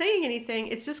without saying anything,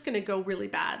 it's just going to go really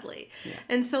badly. Yeah.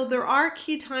 And so there are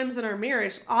key times in our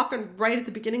marriage, often right at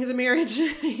the beginning of the marriage,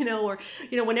 or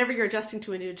whenever you're adjusting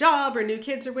to a new job or new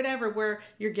kids or whatever, where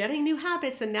you're getting new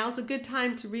habits, and now's a good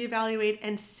time to reevaluate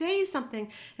and say something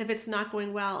if it's not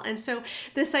going well. And so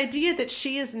this idea that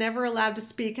she is never allowed to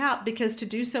speak up because to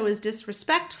do so is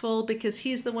disrespectful because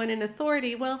he's the one in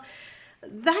authority, well,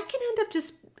 that can end up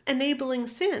just enabling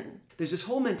sin. There's this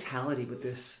whole mentality with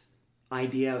this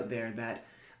idea out there that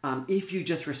if you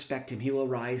just respect him, he will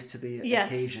rise to the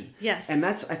occasion. Yes. And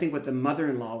that's, I think, what the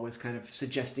mother-in-law was kind of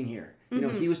suggesting here.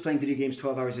 He was playing video games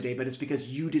 12 hours a day, but it's because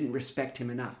you didn't respect him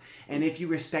enough. And if you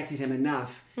respected him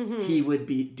enough, he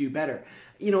would do better.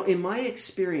 In my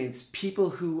experience, people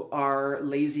who are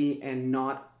lazy and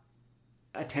not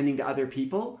attending to other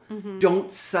people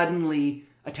don't suddenly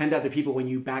attend to other people when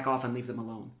you back off and leave them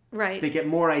alone. Right. They get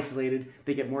more isolated.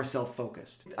 They get more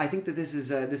self-focused. I think that this is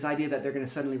this idea that they're going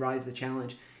to suddenly rise to the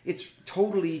challenge. It's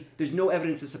totally, there's no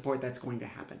evidence to support that's going to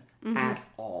happen at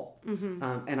all.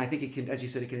 And I think it can, as you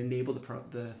said, it can enable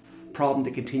the problem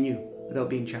to continue without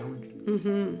being challenged.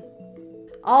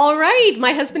 All right,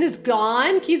 my husband is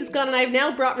gone. Keith is gone, and I've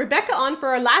now brought Rebecca on for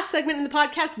our last segment in the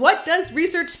podcast. What does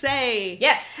research say?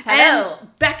 Yes, hello.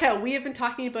 And Becca, we have been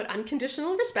talking about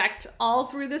unconditional respect all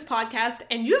through this podcast,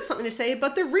 and you have something to say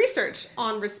about the research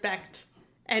on respect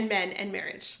and men and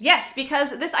marriage. Yes,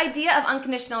 because this idea of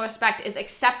unconditional respect is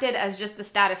accepted as just the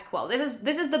status quo. This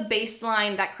is the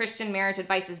baseline that Christian marriage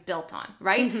advice is built on,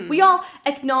 right? We all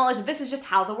acknowledge that this is just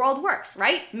how the world works,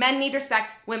 right? Men need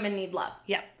respect, women need love.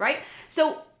 Yeah. Right?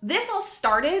 So this all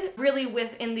started really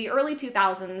in the early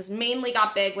 2000s, mainly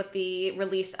got big with the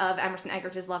release of Emerson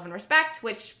Eggerich's Love and Respect,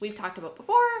 which we've talked about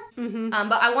before.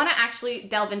 But I want to actually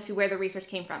delve into where the research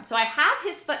came from. So I have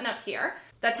his footnote here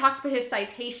that talks about his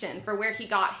citation for where he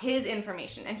got his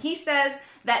information. And he says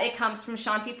that it comes from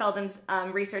Shaunti Feldhahn's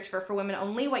research for Women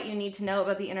Only, What You Need to Know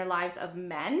About the Inner Lives of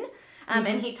Men.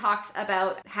 And he talks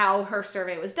about how her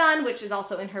survey was done, which is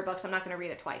also in her book, so I'm not going to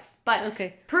read it twice. But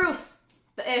proof,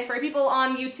 for people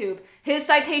on YouTube, his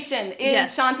citation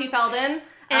is Shaunti Feldhahn,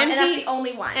 and that's the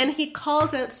only one. And he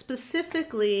calls out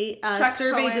specifically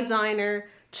survey designer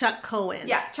Chuck Cohen.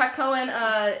 Yeah, Chuck Cohen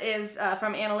is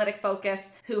from Analytic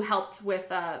Focus, who helped with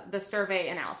the survey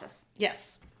analysis.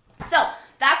 Yes. So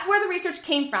that's where the research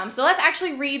came from. So let's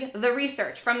actually read the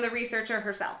research from the researcher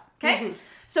herself. Okay?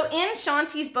 So in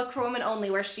Shaunti's book For Women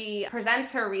Only, where she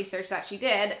presents her research that she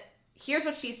did, here's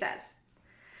what she says.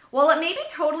 While it may be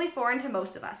totally foreign to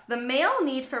most of us, the male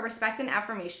need for respect and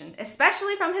affirmation,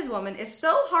 especially from his woman, is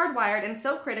so hardwired and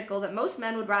so critical that most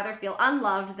men would rather feel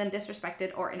unloved than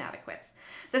disrespected or inadequate.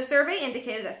 The survey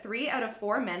indicated that 3 out of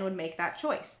 4 men would make that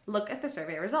choice. Look at the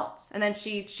survey results. And then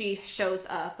she shows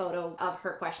a photo of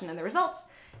her question and the results,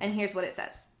 and here's what it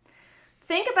says.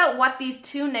 Think about what these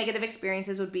 2 negative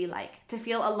experiences would be like, to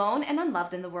feel alone and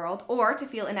unloved in the world, or to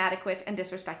feel inadequate and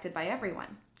disrespected by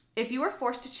everyone. If you were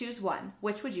forced to choose one,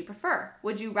 which would you prefer?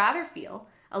 Would you rather feel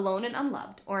alone and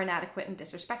unloved or inadequate and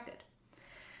disrespected?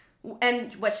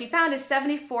 And what she found is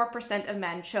 74% of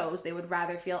men chose they would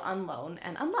rather feel alone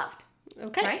and unloved.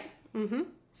 Okay. Right? Mm-hmm.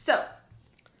 So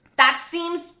that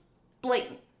seems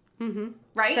blatant. Mm-hmm.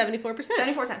 Right? 74%.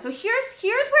 74%. So here's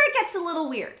where it gets a little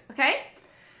weird, okay?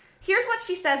 Here's what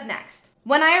she says next.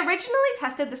 When I originally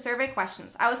tested the survey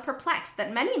questions, I was perplexed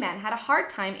that many men had a hard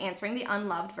time answering the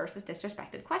unloved versus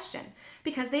disrespected question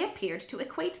because they appeared to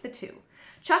equate the two.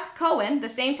 Chuck Cohen, the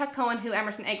same Chuck Cohen who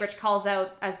Emerson Eggerichs calls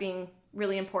out as being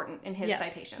really important in his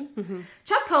citations. Mm-hmm.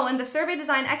 Chuck Cohen, the survey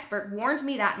design expert, warned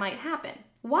me that might happen.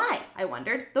 Why? I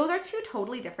wondered. Those are two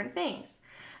totally different things.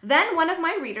 Then one of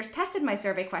my readers tested my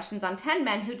survey questions on 10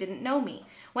 men who didn't know me.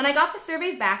 When I got the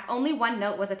surveys back, only one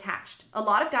note was attached. A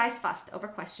lot of guys fussed over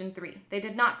question 3. They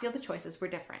did not feel the choices were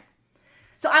different.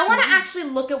 So I want to actually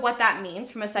look at what that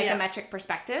means from a psychometric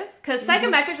perspective, because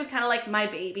psychometrics was kind of like my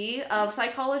baby of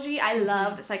psychology. I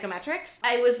loved psychometrics.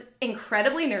 I was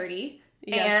incredibly nerdy.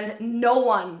 Yes. And no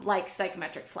one liked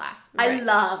psychometrics class. Right. I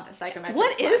loved psychometrics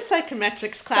What class. is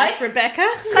psychometrics class, Rebecca?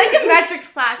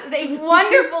 Psychometrics class is a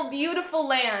wonderful, beautiful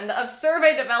land of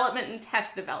survey development and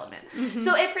test development. Mm-hmm.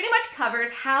 So it pretty much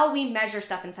covers how we measure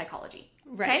stuff in psychology.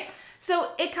 Right. Okay?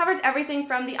 So it covers everything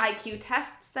from the IQ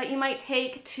tests that you might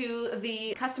take to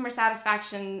the customer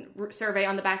satisfaction survey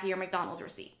on the back of your McDonald's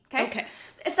receipt. Okay?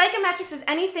 Psychometrics is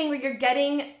anything where you're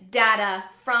getting data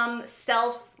from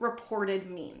self-reported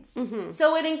means. Mm-hmm.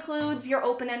 So it includes your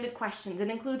open-ended questions, it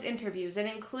includes interviews,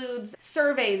 it includes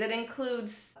surveys, it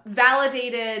includes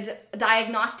validated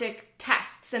diagnostic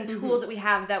tests and tools that we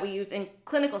have that we use in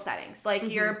clinical settings,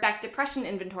 like your Beck Depression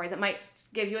Inventory that might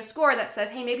give you a score that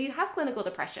says, hey, maybe you have clinical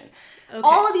depression. Okay.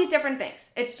 All of these different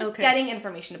things. It's just getting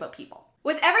information about people.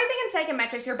 With everything in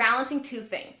psychometrics, you're balancing two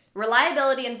things,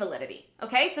 reliability and validity.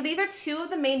 Okay, so these are two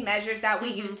of the main measures that we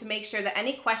use to make sure that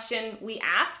any question we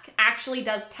ask actually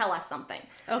does tell us something.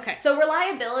 Okay. So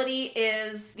reliability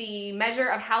is the measure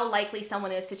of how likely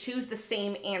someone is to choose the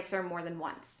same answer more than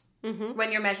once.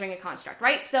 When you're measuring a construct,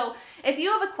 right? So if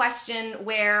you have a question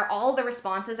where all the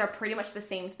responses are pretty much the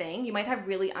same thing, you might have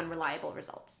really unreliable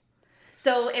results.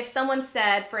 So if someone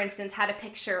said, for instance, had a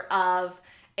picture of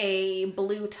a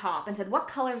blue top and said, what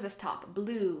color is this top?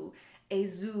 Blue,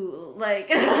 azul, like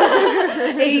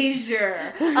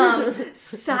azure,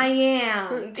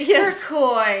 cyan,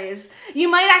 turquoise. You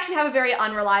might actually have a very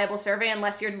unreliable survey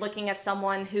unless you're looking at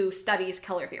someone who studies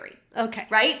color theory. Okay.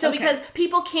 Right? So because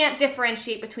people can't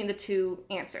differentiate between the two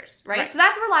answers, right? So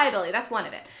that's reliability. That's one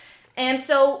of it. And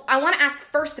so I want to ask,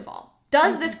 first of all,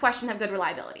 does this question have good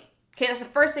reliability? Okay, that's the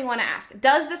first thing I want to ask.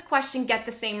 Does this question get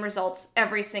the same results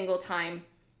every single time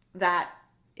that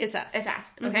it's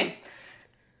asked? Okay.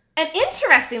 And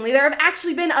interestingly, there have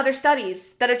actually been other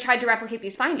studies that have tried to replicate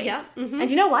these findings. Yeah. And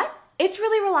you know what? It's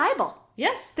really reliable.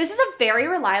 Yes. This is a very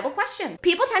reliable question.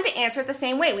 People tend to answer it the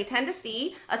same way. We tend to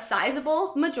see a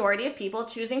sizable majority of people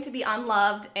choosing to be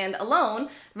unloved and alone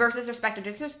versus respected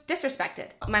or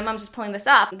disrespected. My mom's just pulling this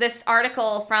up. This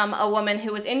article from a woman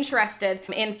who was interested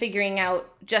in figuring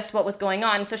out just what was going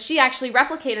on. So she actually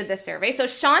replicated this survey. So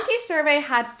Shanti's survey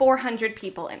had 400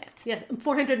 people in it. Yes,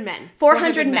 400 men.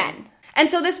 400 men. And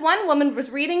so this one woman was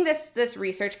reading this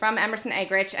research from Emerson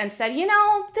Eggerichs and said, you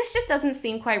know, this just doesn't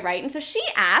seem quite right. And so she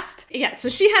asked. Yeah, so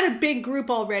she had a big group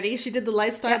already. She did the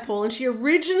lifestyle poll, and she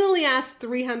originally asked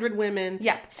 300 women,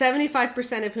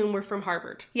 75% of whom were from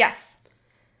Harvard. Yes.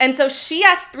 And so she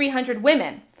asked 300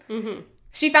 women.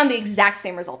 She found the exact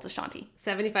same results as Shanti.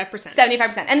 75%.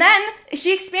 75%. And then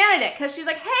she expanded it because she was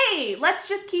like, hey, let's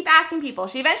just keep asking people.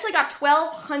 She eventually got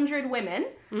 1,200 women,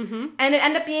 and it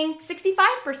ended up being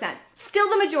 65%. Still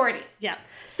the majority. Yeah.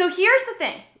 So here's the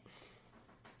thing.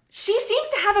 She seems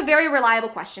to have a very reliable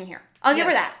question here. I'll give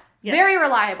her that. Yes. Very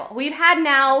reliable. We've had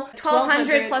now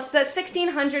 1,200 plus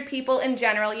 1,600 people in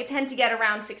general. You tend to get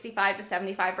around 65 to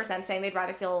 75% saying they'd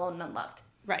rather feel alone and unloved.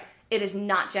 Right. It is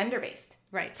not gender-based.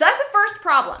 Right. So that's the first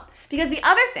problem. Because the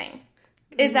other thing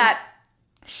is that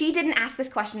she didn't ask this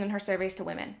question in her surveys to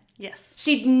women. Yes.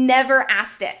 She never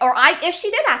asked it. Or if she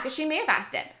did ask it, she may have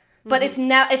asked it. But it's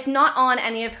not on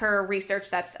any of her research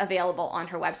that's available on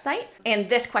her website. And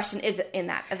this question is in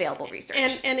that available research.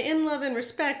 And in Love and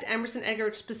Respect, Emerson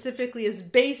Eggerichs specifically is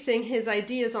basing his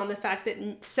ideas on the fact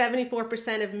that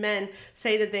 74% of men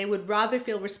say that they would rather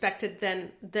feel respected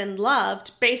than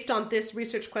loved based on this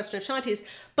research question of Shanti's.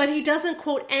 But he doesn't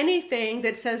quote anything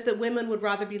that says that women would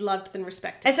rather be loved than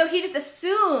respected. And so he just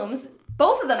assumes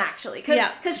both of them, actually.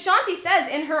 Because Shanti says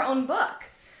in her own book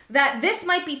that this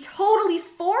might be totally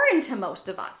foreign to most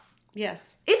of us.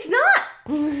 Yes. It's not.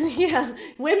 Yeah.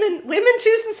 Women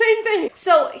choose the same thing.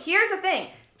 So here's the thing.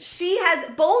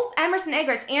 Both Emerson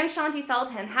Eggerichs and Shaunti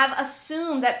Feldhahn have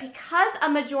assumed that because a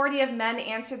majority of men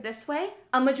answered this way,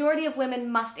 a majority of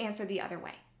women must answer the other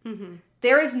way. Mm-hmm.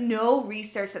 There is no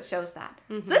research that shows that.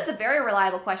 Mm-hmm. So this is a very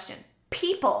reliable question.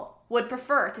 People would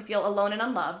prefer to feel alone and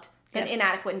unloved than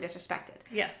inadequate and disrespected.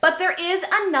 Yes. But there is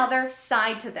another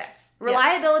side to this.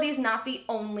 Reliability is not the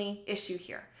only issue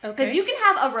here. Because you can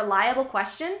have a reliable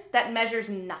question that measures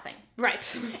nothing. Right.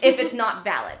 If it's not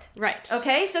valid. Right.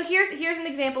 Okay, so here's an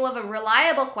example of a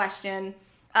reliable question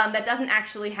that doesn't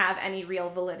actually have any real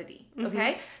validity.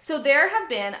 Okay? Mm-hmm. So there have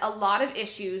been a lot of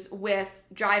issues with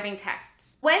driving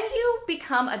tests. When you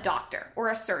become a doctor or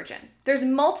a surgeon, there's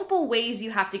multiple ways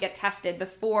you have to get tested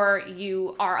before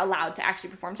you are allowed to actually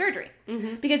perform surgery.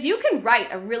 Mm-hmm. Because you can write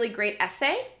a really great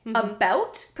essay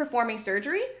about performing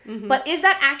surgery, but is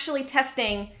that actually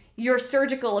testing your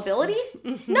surgical ability?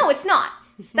 No, it's not.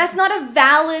 That's not a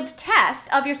valid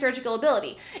test of your surgical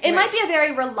ability. It might be a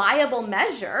very reliable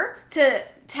measure to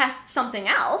test something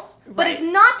else, but it's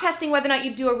not testing whether or not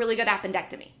you do a really good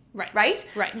appendectomy. Right?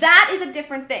 That is a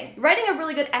different thing. Writing a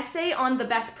really good essay on the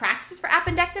best practices for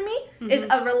appendectomy is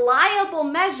a reliable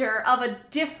measure of a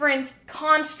different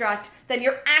construct than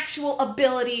your actual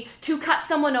ability to cut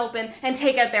someone open and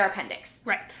take out their appendix.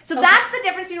 Right. So that's the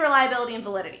difference between reliability and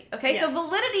validity. Okay? Yes. So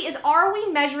validity is, are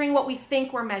we measuring what we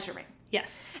think we're measuring?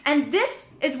 Yes. And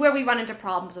this is where we run into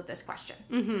problems with this question.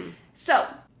 Mm-hmm. So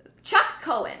Chuck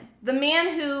Cohen, the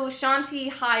man who Shaunti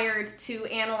hired to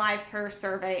analyze her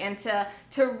survey and to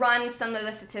run some of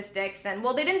the statistics, and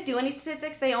well, they didn't do any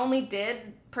statistics. They only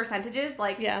did percentages,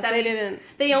 like they didn't.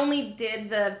 They only did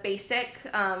the basic,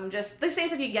 just the same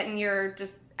stuff you get in your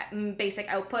just basic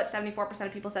output. 74%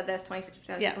 of people said this, 26%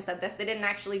 of people said this. They didn't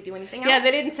actually do anything else. Yeah,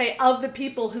 they didn't say of the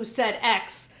people who said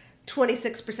X,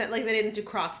 26%, like they didn't do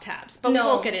cross tabs. But we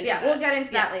won't get into that. We'll get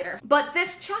into that later. But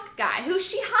this Chuck guy, who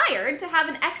she hired to have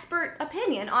an expert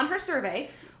opinion on her survey,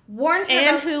 warned her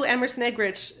and who Emerson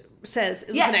Eggerich says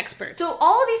is an expert. So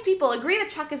all of these people agree that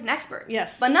Chuck is an expert.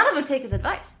 Yes. But none of them take his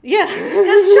advice. Yeah.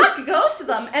 Because Chuck goes to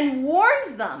them and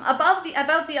warns them about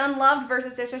the unloved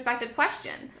versus disrespected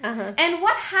question. Uh-huh. And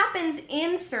what happens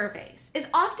in surveys is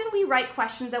often we write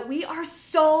questions that we are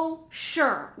so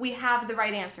sure we have the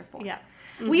right answer for. Yeah.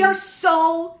 Mm-hmm. We are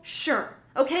so sure.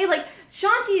 Okay? Like,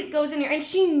 Shaunti goes in here and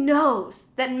she knows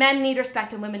that men need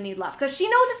respect and women need love. Because she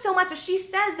knows it so much that she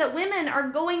says that women are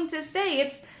going to say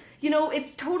it's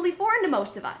totally foreign to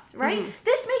most of us, right? Mm-hmm.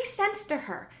 This makes sense to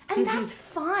her. And that's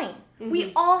fine. Mm-hmm.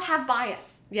 We all have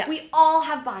bias. Yeah. We all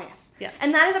have bias. Yeah.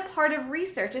 And that is a part of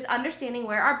research, is understanding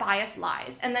where our bias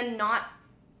lies and then not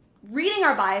reading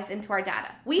our bias into our data.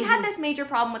 We had this major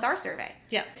problem with our survey.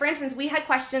 Yeah. For instance, we had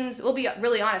questions, we'll be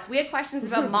really honest, we had questions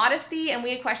about modesty, and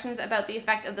we had questions about the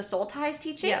effect of the soul ties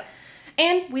teaching. Yeah.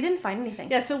 And we didn't find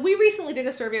anything. Yeah, so we recently did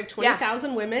a survey of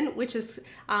 20,000 women, which is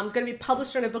going to be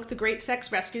published in a book, The Great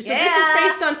Sex Rescue. So this is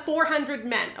based on 400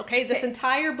 men, okay? This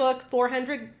entire book,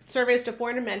 400 surveys to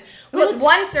 400 men.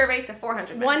 One survey to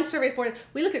 400 men. One survey to 400.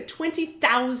 We looked at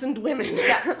 20,000 women,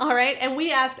 all right? And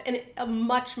we asked a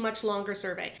much, much longer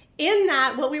survey. In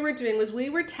that, what we were doing was we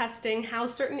were testing how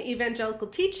certain evangelical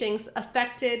teachings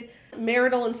affected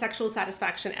marital and sexual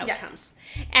satisfaction outcomes.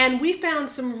 Yeah. And we found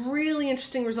some really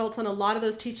interesting results on a lot of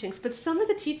those teachings, but some of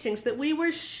the teachings that we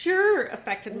were sure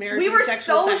affected marriage and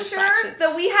sexual satisfaction. We were so sure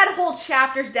that we had whole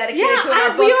chapters dedicated to it in our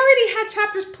book. We already had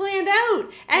chapters planned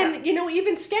out and,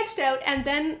 even sketched out, and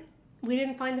then we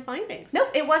didn't find the findings. Nope,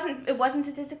 it wasn't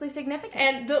statistically significant.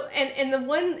 And the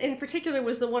one in particular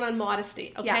was the one on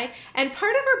modesty, okay? Yeah. And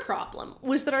part of our problem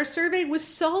was that our survey was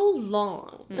so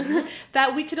long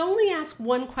that we could only ask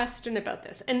one question about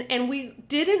this. And we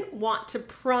didn't want to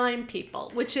prime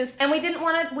people, which is... And we didn't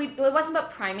want to... it wasn't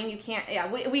about priming. You can't...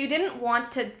 Yeah, we didn't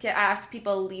want to ask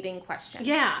people a leading question.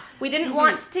 Yeah. We didn't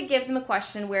want to give them a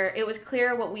question where it was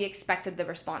clear what we expected the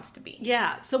response to be.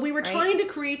 Yeah. So we were trying to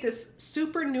create this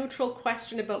super neutral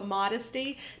question about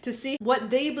modesty to see what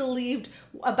they believed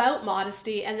about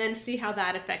modesty and then see how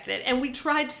that affected it. And we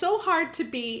tried so hard to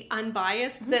be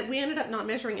unbiased that we ended up not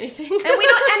measuring anything.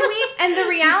 And the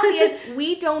reality is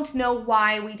we don't know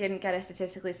why we didn't get a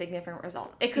statistically significant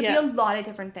result. It could be a lot of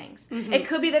different things. Mm-hmm. It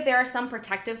could be that there are some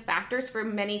protective factors for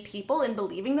many people in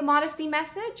believing the modesty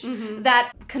message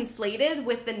that conflated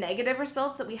with the negative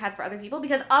results that we had for other people,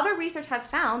 because other research has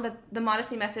found that the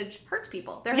modesty message hurts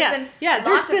people. There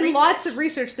has been lots of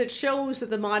research that shows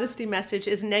that the modesty message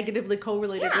is negatively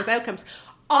correlated with outcomes.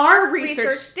 Our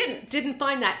research didn't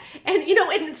find that. And you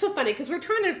know, and it's so funny because we're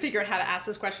trying to figure out how to ask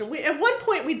this question. At one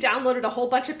point we downloaded a whole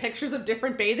bunch of pictures of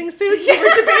different bathing suits. We were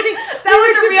debating. That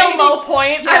was a real low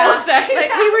point, I will say.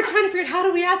 Like, we were trying to figure out, how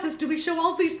do we ask this? Do we show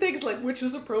all these things, like which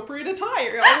is appropriate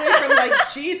attire? All the way from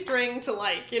like G-string to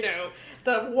like, you know,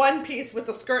 the one piece with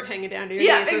the skirt hanging down to your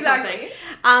knees or something.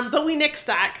 But we nixed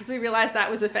that because we realized that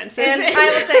was offensive. And I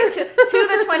will say, to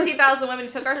the 20,000 women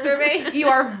who took our survey, you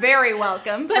are very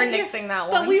welcome for nixing that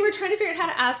one. But we were trying to figure out how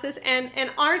to ask this,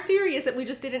 and our theory is that we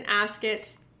just didn't ask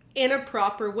it in a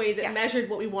proper way that measured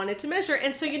what we wanted to measure.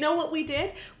 And so you know what we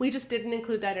did? We just didn't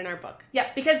include that in our book. Yeah,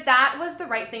 because that was the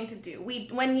right thing to do.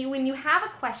 When you have a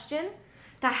question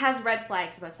that has red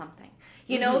flags about something,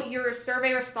 you know, your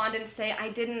survey respondents say, I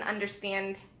didn't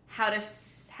understand how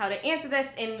to answer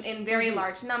this in very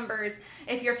large numbers.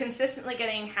 If you're consistently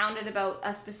getting hounded about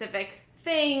a specific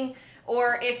thing,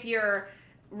 or if your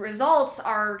results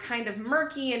are kind of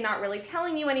murky and not really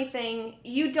telling you anything,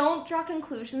 you don't draw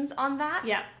conclusions on that.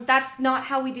 Yeah. That's not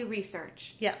how we do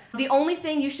research. Yeah. The only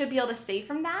thing you should be able to say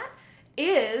from that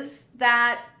is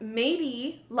that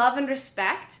maybe love and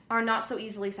respect are not so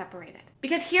easily separated.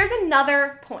 Because here's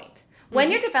another point. When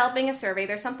you're developing a survey,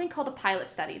 there's something called a pilot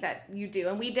study that you do.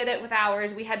 And we did it with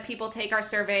ours. We had people take our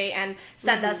survey and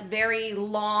send us very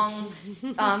long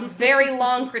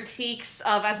critiques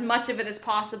of as much of it as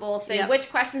possible. Say, which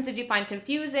questions did you find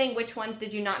confusing? Which ones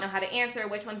did you not know how to answer?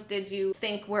 Which ones did you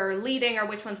think were leading, or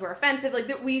which ones were offensive? Like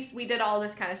we did all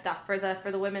this kind of stuff for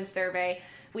the women's survey.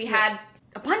 We had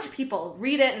a bunch of people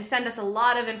read it and send us a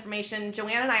lot of information.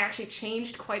 Joanne and I actually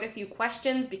changed quite a few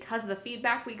questions because of the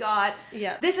feedback we got.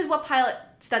 Yeah. This is what pilot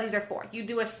studies are for. You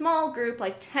do a small group,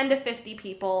 like 10 to 50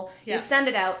 people. You send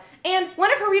it out. And one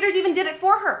of her readers even did it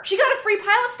for her. She got a free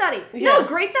pilot study. You know how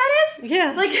great that is?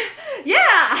 Yeah. Like,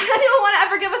 anyone want to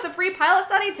ever give us a free pilot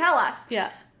study? Tell us. Yeah.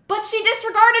 But she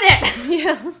disregarded it.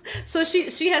 Yeah. So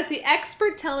she has the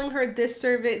expert telling her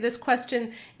this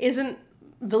question isn't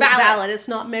valid. It's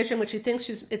not measuring what she thinks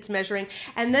it's measuring.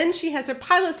 And then she has her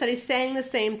pilot study saying the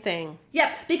same thing.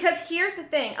 Yep, because here's the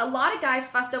thing. A lot of guys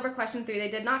fussed over question 3. They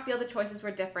did not feel the choices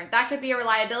were different. That could be a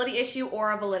reliability issue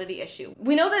or a validity issue.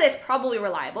 We know that it's probably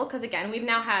reliable because, again, we've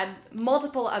now had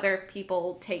multiple other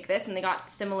people take this and they got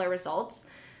similar results.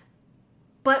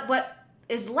 But what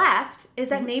is left is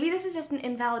that maybe this is just an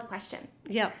invalid question.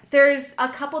 Yeah. There's a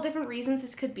couple different reasons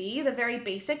this could be. The very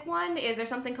basic one is there's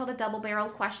something called a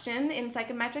double-barreled question in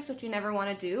psychometrics, which you never want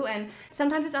to do, and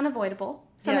sometimes it's unavoidable.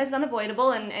 Sometimes it's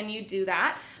unavoidable, and you do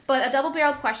that. But a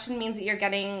double-barreled question means that you're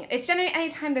getting, it's generally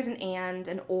anytime there's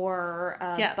an or,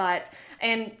 but,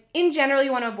 and in general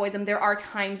you want to avoid them. There are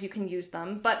times you can use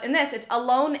them. But in this, it's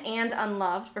alone and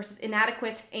unloved versus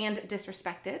inadequate and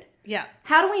disrespected. Yeah.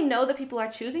 How do we know that people are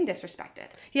choosing disrespected?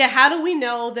 Yeah, how do we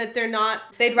know that they're not...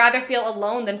 They'd rather feel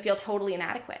alone than feel totally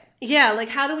inadequate. Yeah, like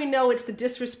how do we know it's the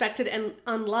disrespected and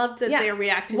unloved that they're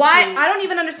reacting to? I don't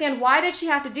even understand, why did she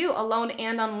have to do alone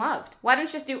and unloved? Why didn't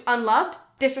she just do unloved,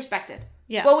 disrespected?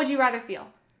 Yeah. What would you rather feel?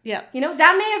 Yeah. You know,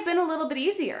 that may have been a little bit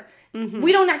easier. Mm-hmm.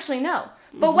 We don't actually know.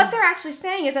 But what they're actually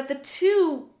saying is that the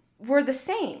two were the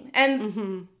same.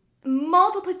 And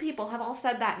multiple people have all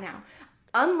said that now.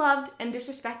 Unloved and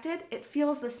disrespected, it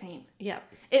feels the same. Yeah.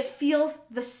 It feels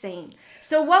the same.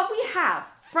 So what we have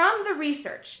from the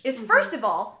research is, first of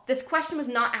all, this question was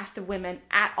not asked of women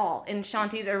at all in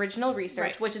Shanti's original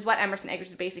research, which is what Emerson Eggers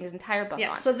is basing his entire book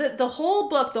on. So the whole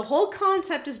book, the whole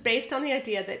concept is based on the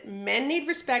idea that men need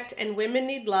respect and women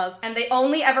need love. And they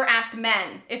only ever asked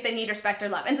men if they need respect or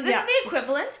love. And so this is the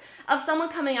equivalent of someone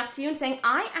coming up to you and saying,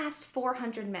 I asked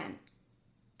 400 men,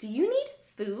 do you need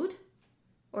food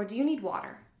or do you need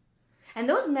water? And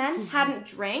those men hadn't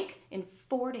drank in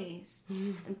 4 days.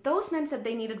 And those men said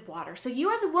they needed water. So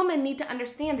you as a woman need to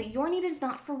understand that your need is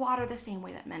not for water the same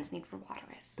way that men's need for water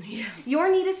is. Yeah. Your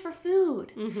need is for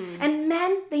food. And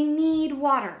men, they need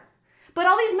water. But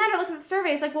all these men are looking at the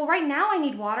surveys like, well, right now I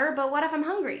need water, but what if I'm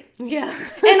hungry? Yeah.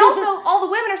 And also all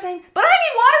the women are saying, but I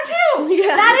need water too.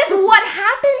 Yeah. That is what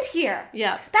happened here.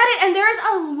 Yeah. And there is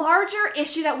a larger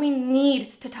issue that we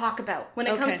need to talk about when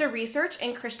it comes to research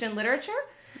in Christian literature.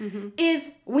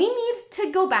 Is we need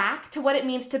to go back to what it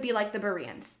means to be like the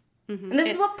Bereans. And this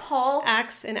is what Paul... In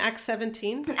Acts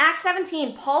 17. In Acts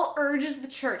 17, Paul urges the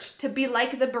church to be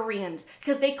like the Bereans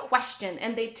because they question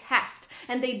and they test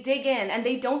and they dig in and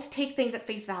they don't take things at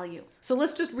face value. So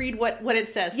let's just read what it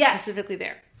says specifically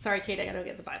there. Sorry, Kate, I gotta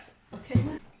get the Bible. Okay.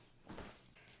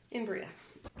 In Berea.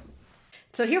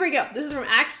 So here we go. This is from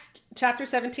Acts chapter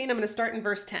 17. I'm going to start in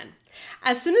verse 10.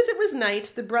 As soon as it was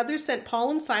night, the brothers sent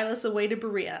Paul and Silas away to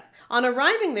Berea. On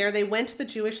arriving there, they went to the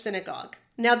Jewish synagogue.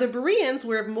 Now the Bereans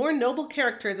were of more noble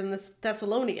character than the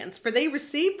Thessalonians, for they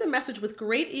received the message with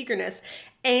great eagerness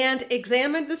and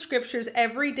examined the scriptures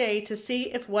every day to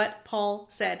see if what Paul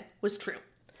said was true.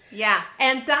 Yeah.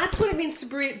 And that's what it means to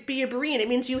be a Berean. It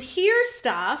means you hear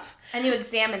stuff. And you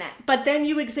examine it. But then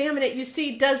you examine it. You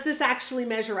see, does this actually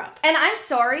measure up? And I'm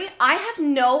sorry, I have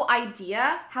no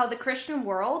idea how the Christian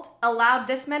world allowed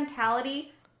this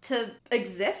mentality to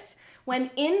exist when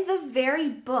in the very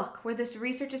book where this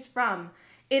research is from,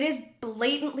 it is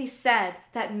blatantly said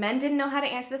that men didn't know how to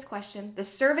answer this question. The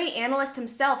survey analyst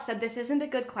himself said this isn't a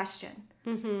good question.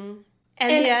 Mm-hmm.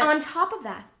 And yet, on top of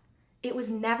that, it was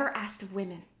never asked of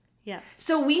women. Yeah.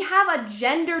 So we have a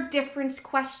gender difference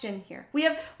question here. We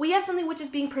have something which is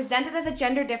being presented as a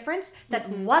gender difference that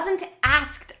wasn't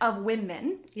asked of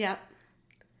women. Yeah.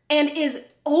 And is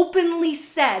openly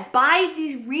said by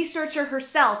the researcher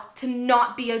herself to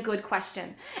not be a good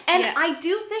question. And I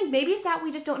do think maybe it's that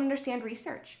we just don't understand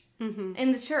research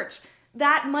in the church.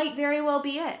 That might very well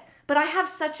be it. But I have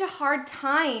such a hard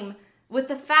time with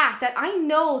the fact that I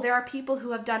know there are people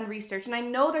who have done research, and I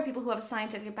know there are people who have a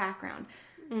scientific background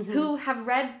who have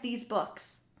read these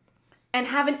books and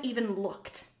haven't even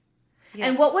looked. Yeah.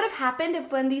 And what would have happened if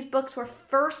when these books were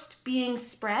first being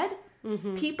spread,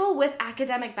 people with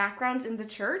academic backgrounds in the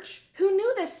church who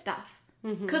knew this stuff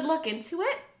could look into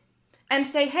it and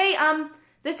say, hey,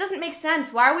 this doesn't make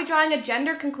sense. Why are we drawing a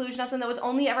gender conclusion on something that was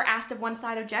only ever asked of one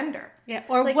side of gender? Yeah.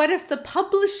 Or like, what if the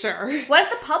publisher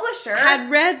had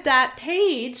read that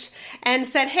page and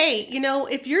said, hey,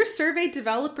 if your survey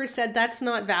developer said that's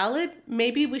not valid,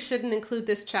 maybe we shouldn't include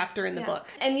this chapter in the book.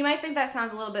 And you might think that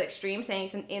sounds a little bit extreme, saying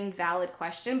it's an invalid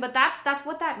question, but that's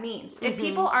what that means. If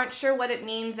people aren't sure what it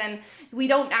means and we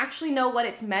don't actually know what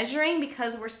it's measuring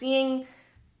because we're seeing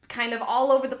kind of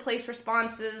all over the place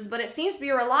responses, but it seems to be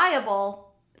reliable,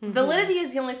 validity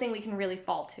is the only thing we can really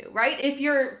fall to, right? If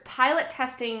your pilot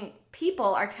testing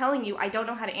people are telling you, I don't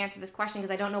know how to answer this question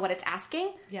because I don't know what it's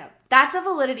asking, that's a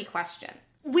validity question.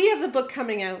 We have the book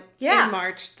coming out in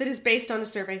March that is based on a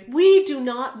survey. We do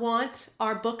not want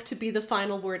our book to be the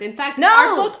final word. In fact,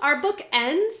 our book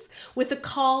ends with a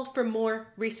call for more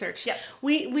research. Yep.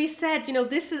 We said,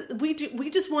 we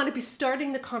just want to be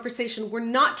starting the conversation. We're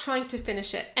not trying to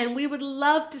finish it. And we would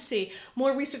love to see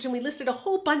more research. And we listed a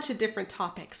whole bunch of different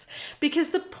topics because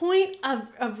the point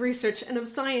of research and of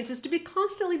science is to be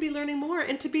constantly be learning more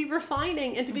and to be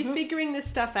refining and to be figuring this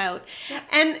stuff out. Yep.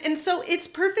 And so it's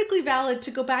perfectly valid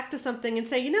to go back to something and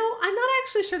say, I'm not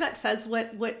actually sure that says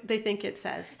what they think it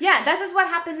says. Yeah, this is what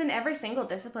happens in every single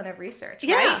discipline of research,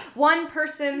 right? One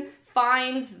person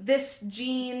finds this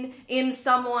gene in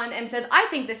someone and says, I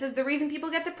think this is the reason people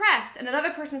get depressed. And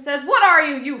another person says, what are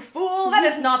you, you fool? That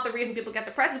is not the reason people get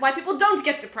depressed. It's why people don't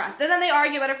get depressed. And then they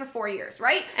argue about it for 4 years,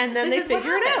 right? And then they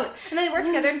figure it out. And then they work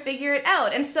together and figure it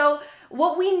out. And so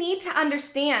what we need to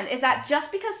understand is that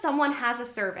just because someone has a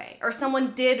survey or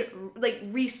someone did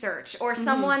research or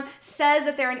someone says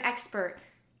that they're an expert,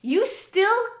 you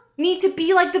still need to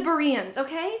be like the Bereans,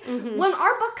 okay? When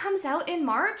our book comes out in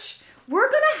March, we're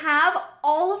going to have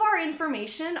all of our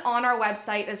information on our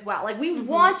website as well. We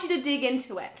want you to dig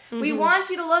into it. We want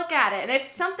you to look at it. And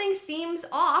if something seems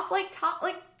off,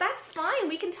 that's fine.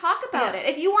 We can talk about it.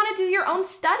 If you want to do your own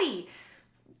study,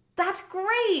 that's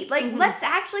great. Let's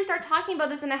actually start talking about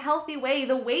this in a healthy way,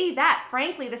 the way that,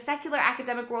 frankly, the secular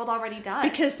academic world already does.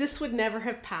 Because this would never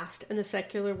have passed in the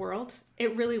secular world.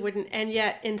 It really wouldn't. And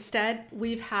yet, instead,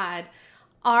 we've had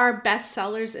our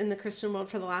bestsellers in the Christian world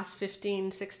for the last 15,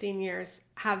 16 years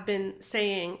have been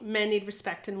saying men need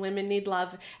respect and women need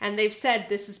love. And they've said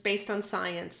this is based on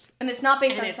science. And it's not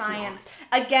based on science.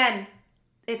 Again,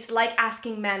 it's like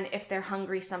asking men if they're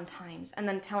hungry sometimes and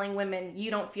then telling women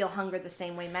you don't feel hunger the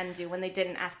same way men do when they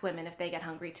didn't ask women if they get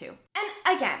hungry too.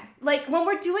 And again, when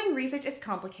we're doing research, it's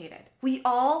complicated. We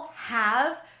all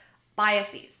have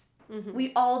biases.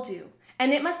 We all do.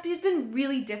 And it must have been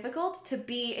really difficult to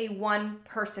be a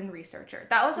one-person researcher.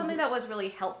 That was something that was really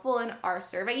helpful in our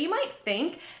survey. You might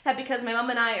think that because my mom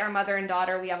and I are mother and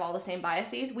daughter, we have all the same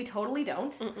biases. We totally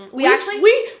don't. We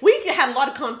had a lot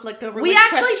of conflict over which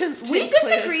questions to we include.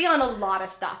 Disagree on a lot of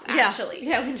stuff, actually.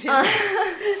 Yeah, we do.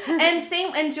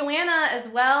 And Joanna as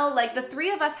well. The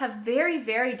three of us have very,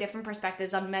 very different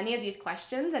perspectives on many of these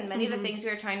questions and many of the things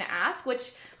we were trying to ask,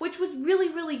 which was really,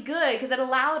 really good because it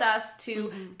allowed us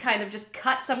to kind of just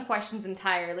cut some questions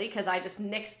entirely because I just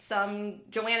nixed some,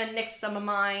 Joanna nixed some of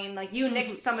mine, you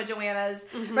nixed some of Joanna's,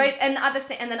 right? And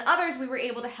then others, we were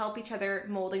able to help each other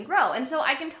mold and grow. And so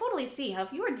I can totally see how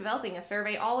if you were developing a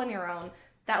survey all on your own,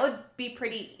 That would be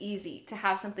pretty easy to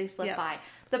have something slip Yep. by.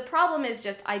 The problem is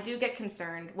just, I do get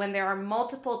concerned when there are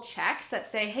multiple checks that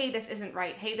say, hey, this isn't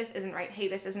right, hey, this isn't right, hey,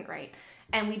 this isn't right,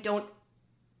 and we don't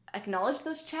acknowledge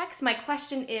those checks. My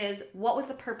question is, what was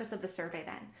the purpose of the survey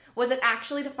then? Was it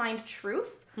actually to find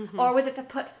truth? Or was it to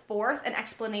put forth an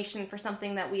explanation for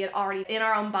something that we had already, in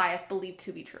our own bias, believed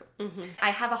to be true? I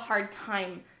have a hard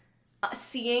time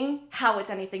seeing how it's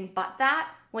anything but that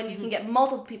when you can get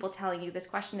multiple people telling you this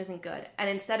question isn't good. And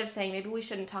instead of saying, maybe we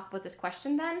shouldn't talk about this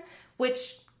question then,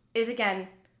 which is, again,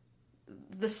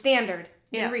 the standard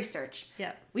in research.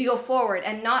 Yeah. We go forward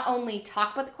and not only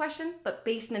talk about the question, but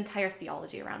base an entire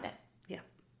theology around it. Yeah.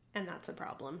 And that's a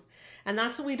problem. And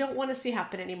that's what we don't want to see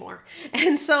happen anymore.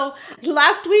 And so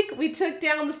last week we took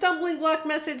down the stumbling block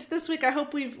message. This week I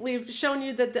hope we've shown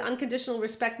you that the unconditional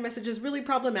respect message is really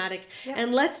problematic. Yep.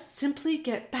 And let's simply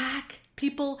get back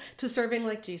people to serving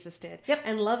like Jesus did. Yep.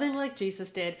 And loving like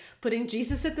Jesus did, putting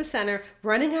Jesus at the center,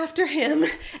 running after him,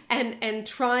 and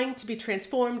trying to be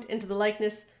transformed into the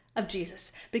likeness of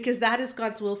Jesus, because that is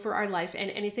God's will for our life, and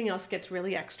anything else gets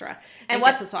really extra and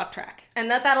gets us off track.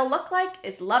 And that'll look like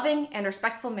is loving and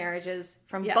respectful marriages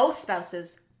from both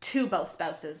spouses to both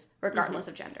spouses, regardless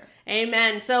of gender.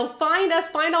 Amen. So find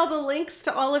all the links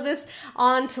to all of this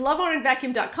on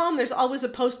toLoveHonorAndVacuum.com. There's always a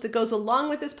post that goes along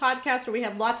with this podcast where we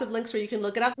have lots of links where you can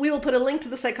look it up. We will put a link to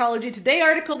the Psychology Today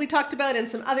article we talked about and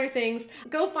some other things.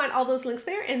 Go find all those links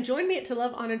there and join me at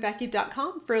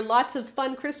toLoveHonorAndVacuum.com for lots of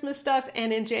fun Christmas stuff,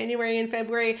 and in January and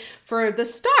February for the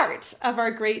start of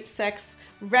our Great Sex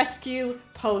Rescue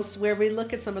posts where we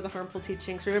look at some of the harmful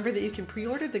teachings. Remember that you can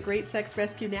pre-order the Great Sex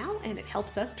Rescue now, and it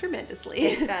helps us tremendously.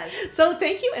 It does. So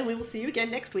thank you, and we will see you again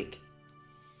next week.